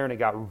line there, and it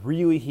got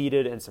really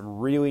heated, and some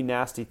really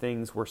nasty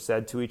things were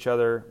said to each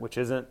other, which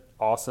isn't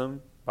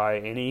awesome by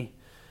any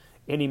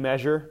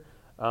measure.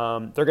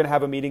 They're going to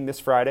have a meeting this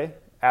Friday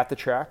at the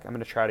track. I'm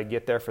going to try to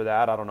get there for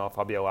that. I don't know if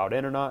I'll be allowed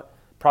in or not.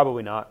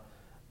 Probably not.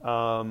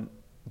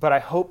 But I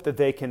hope that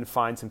they can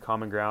find some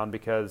common ground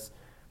because,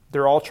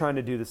 they're all trying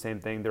to do the same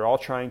thing. They're all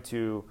trying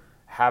to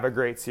have a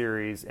great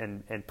series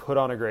and put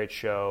on a great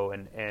show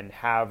and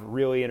have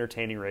really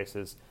entertaining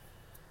races.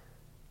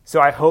 So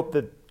I hope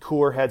that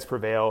cooler heads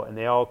prevail and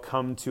they all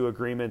come to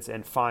agreements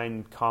and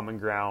find common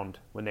ground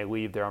when they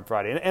leave there on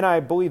Friday. And I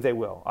believe they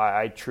will.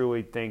 I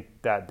truly think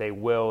that they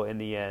will in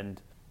the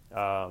end.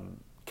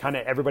 Kind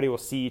of everybody will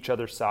see each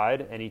other's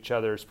side and each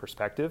other's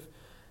perspective,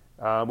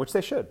 which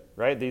they should,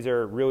 right? These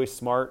are really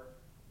smart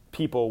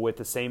people with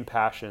the same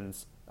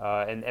passions,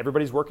 and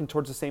everybody's working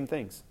towards the same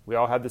things. We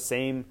all have the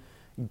same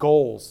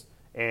goals,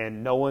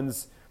 and no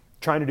one's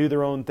trying to do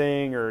their own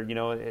thing, or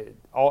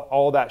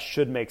all that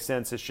should make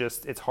sense. It's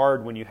just it's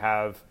hard when you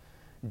have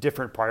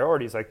different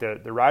priorities. Like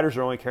the riders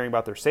are only caring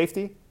about their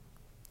safety,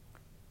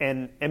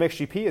 and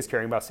MXGP is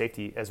caring about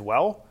safety as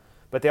well,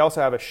 but they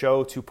also have a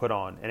show to put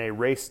on and a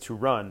race to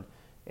run,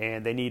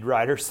 and they need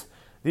riders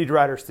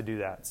to do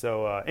that.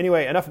 So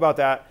anyway, enough about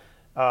that.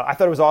 I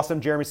thought it was awesome.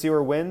 Jeremy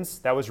Seewer wins.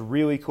 That was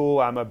really cool.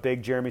 I'm a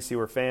big Jeremy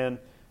Seewer fan.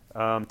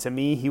 To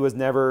me, he was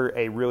never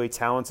a really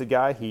talented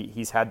guy.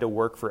 He's had to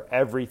work for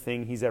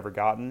everything he's ever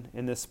gotten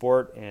in this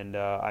sport, and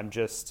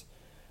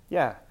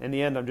in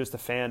the end, I'm just a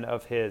fan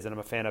of his, and I'm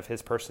a fan of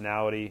his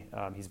personality.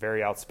 He's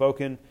very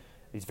outspoken.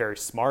 He's very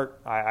smart.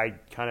 I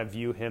kind of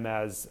view him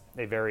as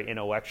a very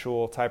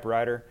intellectual type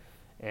rider,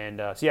 and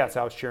so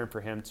I was cheering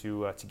for him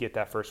to get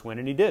that first win,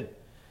 and he did.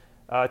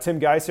 Tim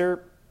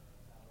Geiser,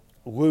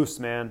 loose,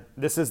 man.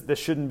 This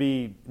shouldn't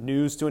be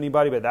news to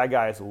anybody, but that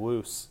guy is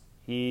loose.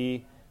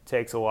 He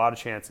takes a lot of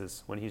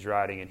chances when he's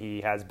riding, and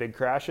he has big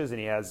crashes and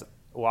he has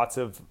lots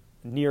of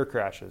near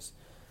crashes.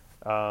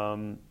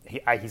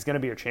 He's going to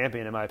be your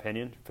champion in my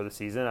opinion for the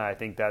season. I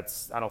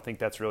don't think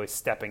that's really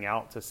stepping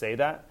out to say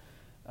that.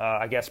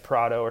 I guess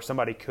Prado or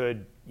somebody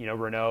could,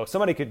 Renault,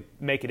 somebody could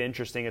make it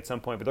interesting at some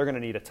point, but they're going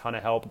to need a ton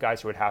of help.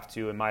 Geiser would have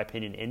to, in my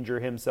opinion, injure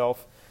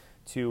himself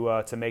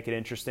to make it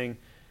interesting.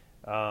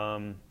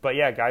 But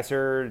yeah,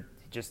 Geiser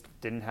just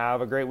didn't have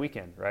a great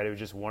weekend, right? It was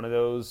just one of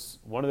those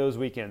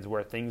weekends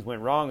where things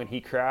went wrong and he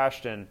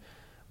crashed and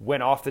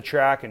went off the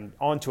track and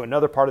onto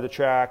another part of the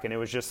track, and it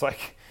was just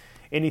like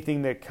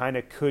anything that kind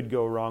of could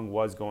go wrong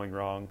was going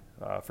wrong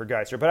for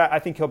Geiser. But I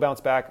think he'll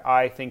bounce back.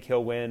 I think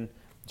he'll win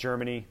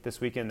Germany this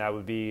weekend. That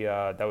would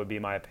be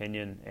my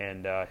opinion,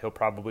 and he'll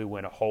probably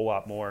win a whole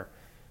lot more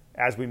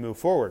as we move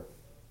forward.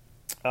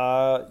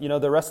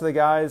 The rest of the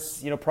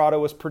guys, Prado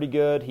was pretty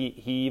good.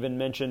 He even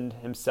mentioned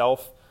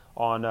himself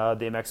on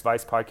the MX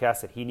Vice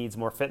podcast that he needs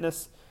more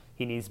fitness.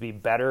 He needs to be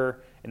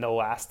better in the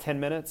last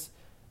 10 minutes.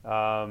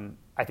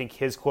 I think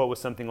his quote was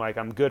something like,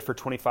 "I'm good for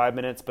 25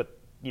 minutes, but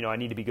I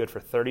need to be good for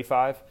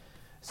 35."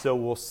 So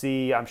we'll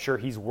see. I'm sure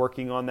he's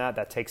working on that.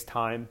 That takes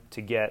time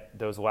to get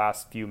those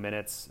last few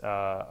minutes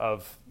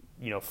of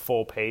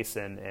full pace.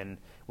 And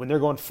when they're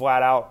going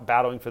flat out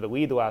battling for the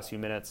lead the last few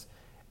minutes,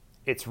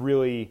 it's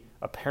really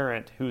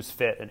apparent who's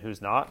fit and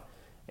who's not.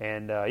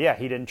 And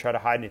he didn't try to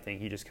hide anything.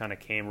 He just kind of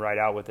came right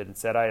out with it and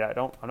said,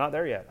 I'm not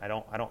there yet. I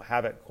don't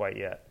have it quite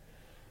yet.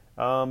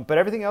 But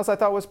everything else I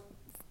thought was,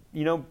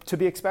 to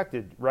be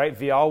expected, right?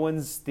 Vial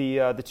wins the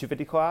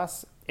 250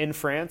 class in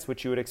France,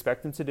 which you would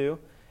expect him to do.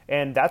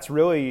 And that's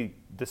really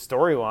the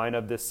storyline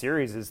of this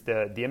series is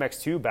the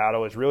MX2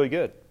 battle is really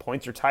good.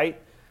 Points are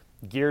tight.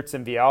 Geerts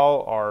and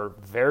Vial are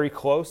very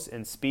close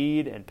in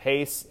speed and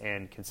pace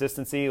and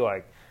consistency.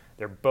 Like,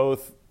 they're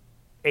both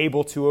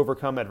able to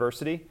overcome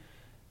adversity.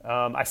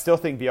 I still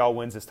think Vial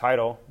wins his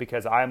title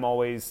because I'm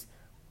always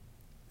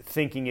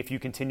thinking if you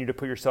continue to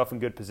put yourself in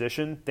good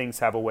position, things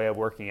have a way of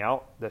working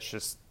out. That's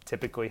just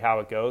typically how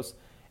it goes.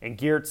 And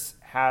Geerts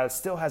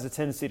still has a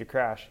tendency to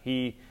crash.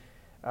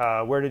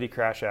 Where did he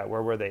crash at?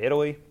 Where were they?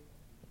 Italy?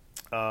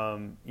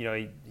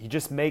 He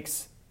just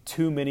makes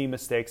too many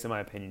mistakes in my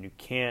opinion. You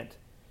can't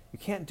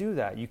do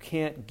that. You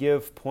can't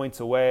give points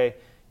away.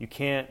 You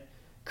can't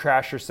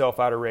crash yourself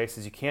out of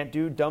races. You can't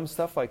do dumb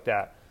stuff like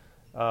that.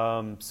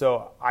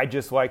 So I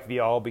just like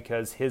Vial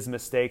because his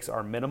mistakes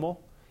are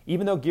minimal.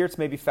 Even though Geerts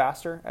may be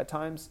faster at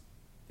times,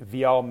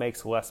 Vial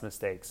makes less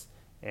mistakes.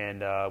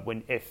 And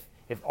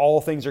if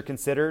all things are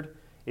considered,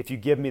 if you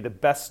give me the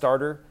best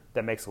starter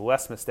that makes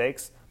less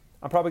mistakes,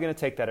 I'm probably going to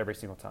take that every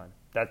single time.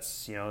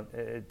 That's,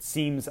 it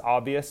seems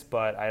obvious,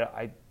 but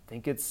I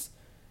think it's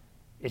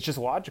just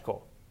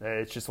logical.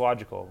 It's just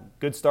logical.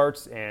 Good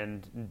starts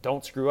and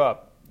don't screw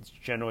up. It's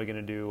generally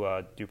going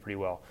to do pretty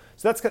well.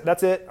 So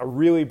that's it. A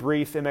really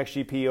brief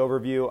MXGP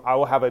overview. I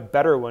will have a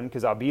better one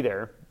because I'll be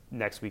there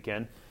next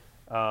weekend.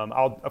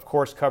 I'll of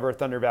course cover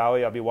Thunder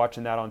Valley. I'll be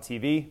watching that on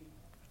TV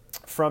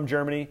from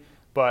Germany,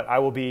 but I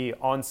will be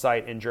on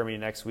site in Germany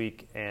next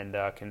week and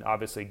can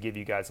obviously give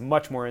you guys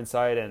much more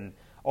insight and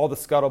all the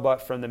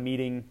scuttlebutt from the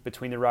meeting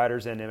between the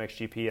riders and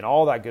MXGP and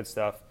all that good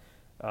stuff.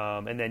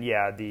 And then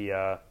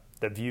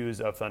the views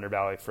of Thunder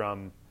Valley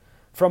from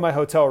my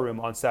hotel room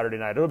on Saturday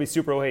night. It'll be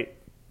super late.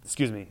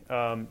 Excuse me.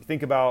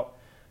 Think about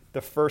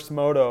the first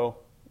moto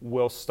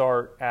will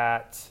start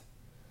at,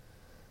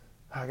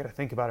 I got to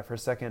think about it for a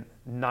second,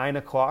 9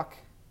 o'clock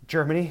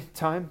Germany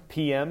time,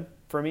 PM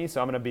for me.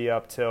 So I'm going to be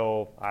up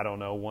till,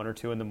 1 or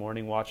 2 in the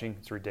morning watching.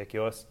 It's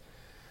ridiculous.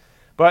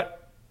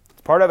 But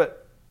part of it.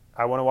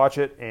 I want to watch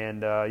it,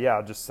 and I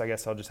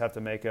guess I'll just have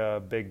to make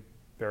a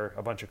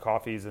bunch of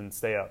coffees and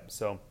stay up.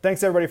 So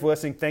thanks everybody for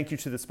listening. Thank you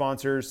to the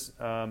sponsors.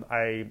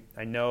 I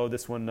know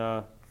this one,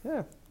 I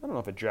don't know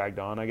if it dragged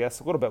on, I guess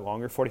a little bit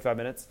longer, 45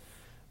 minutes.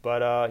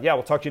 But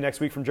we'll talk to you next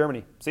week from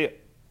Germany. See ya.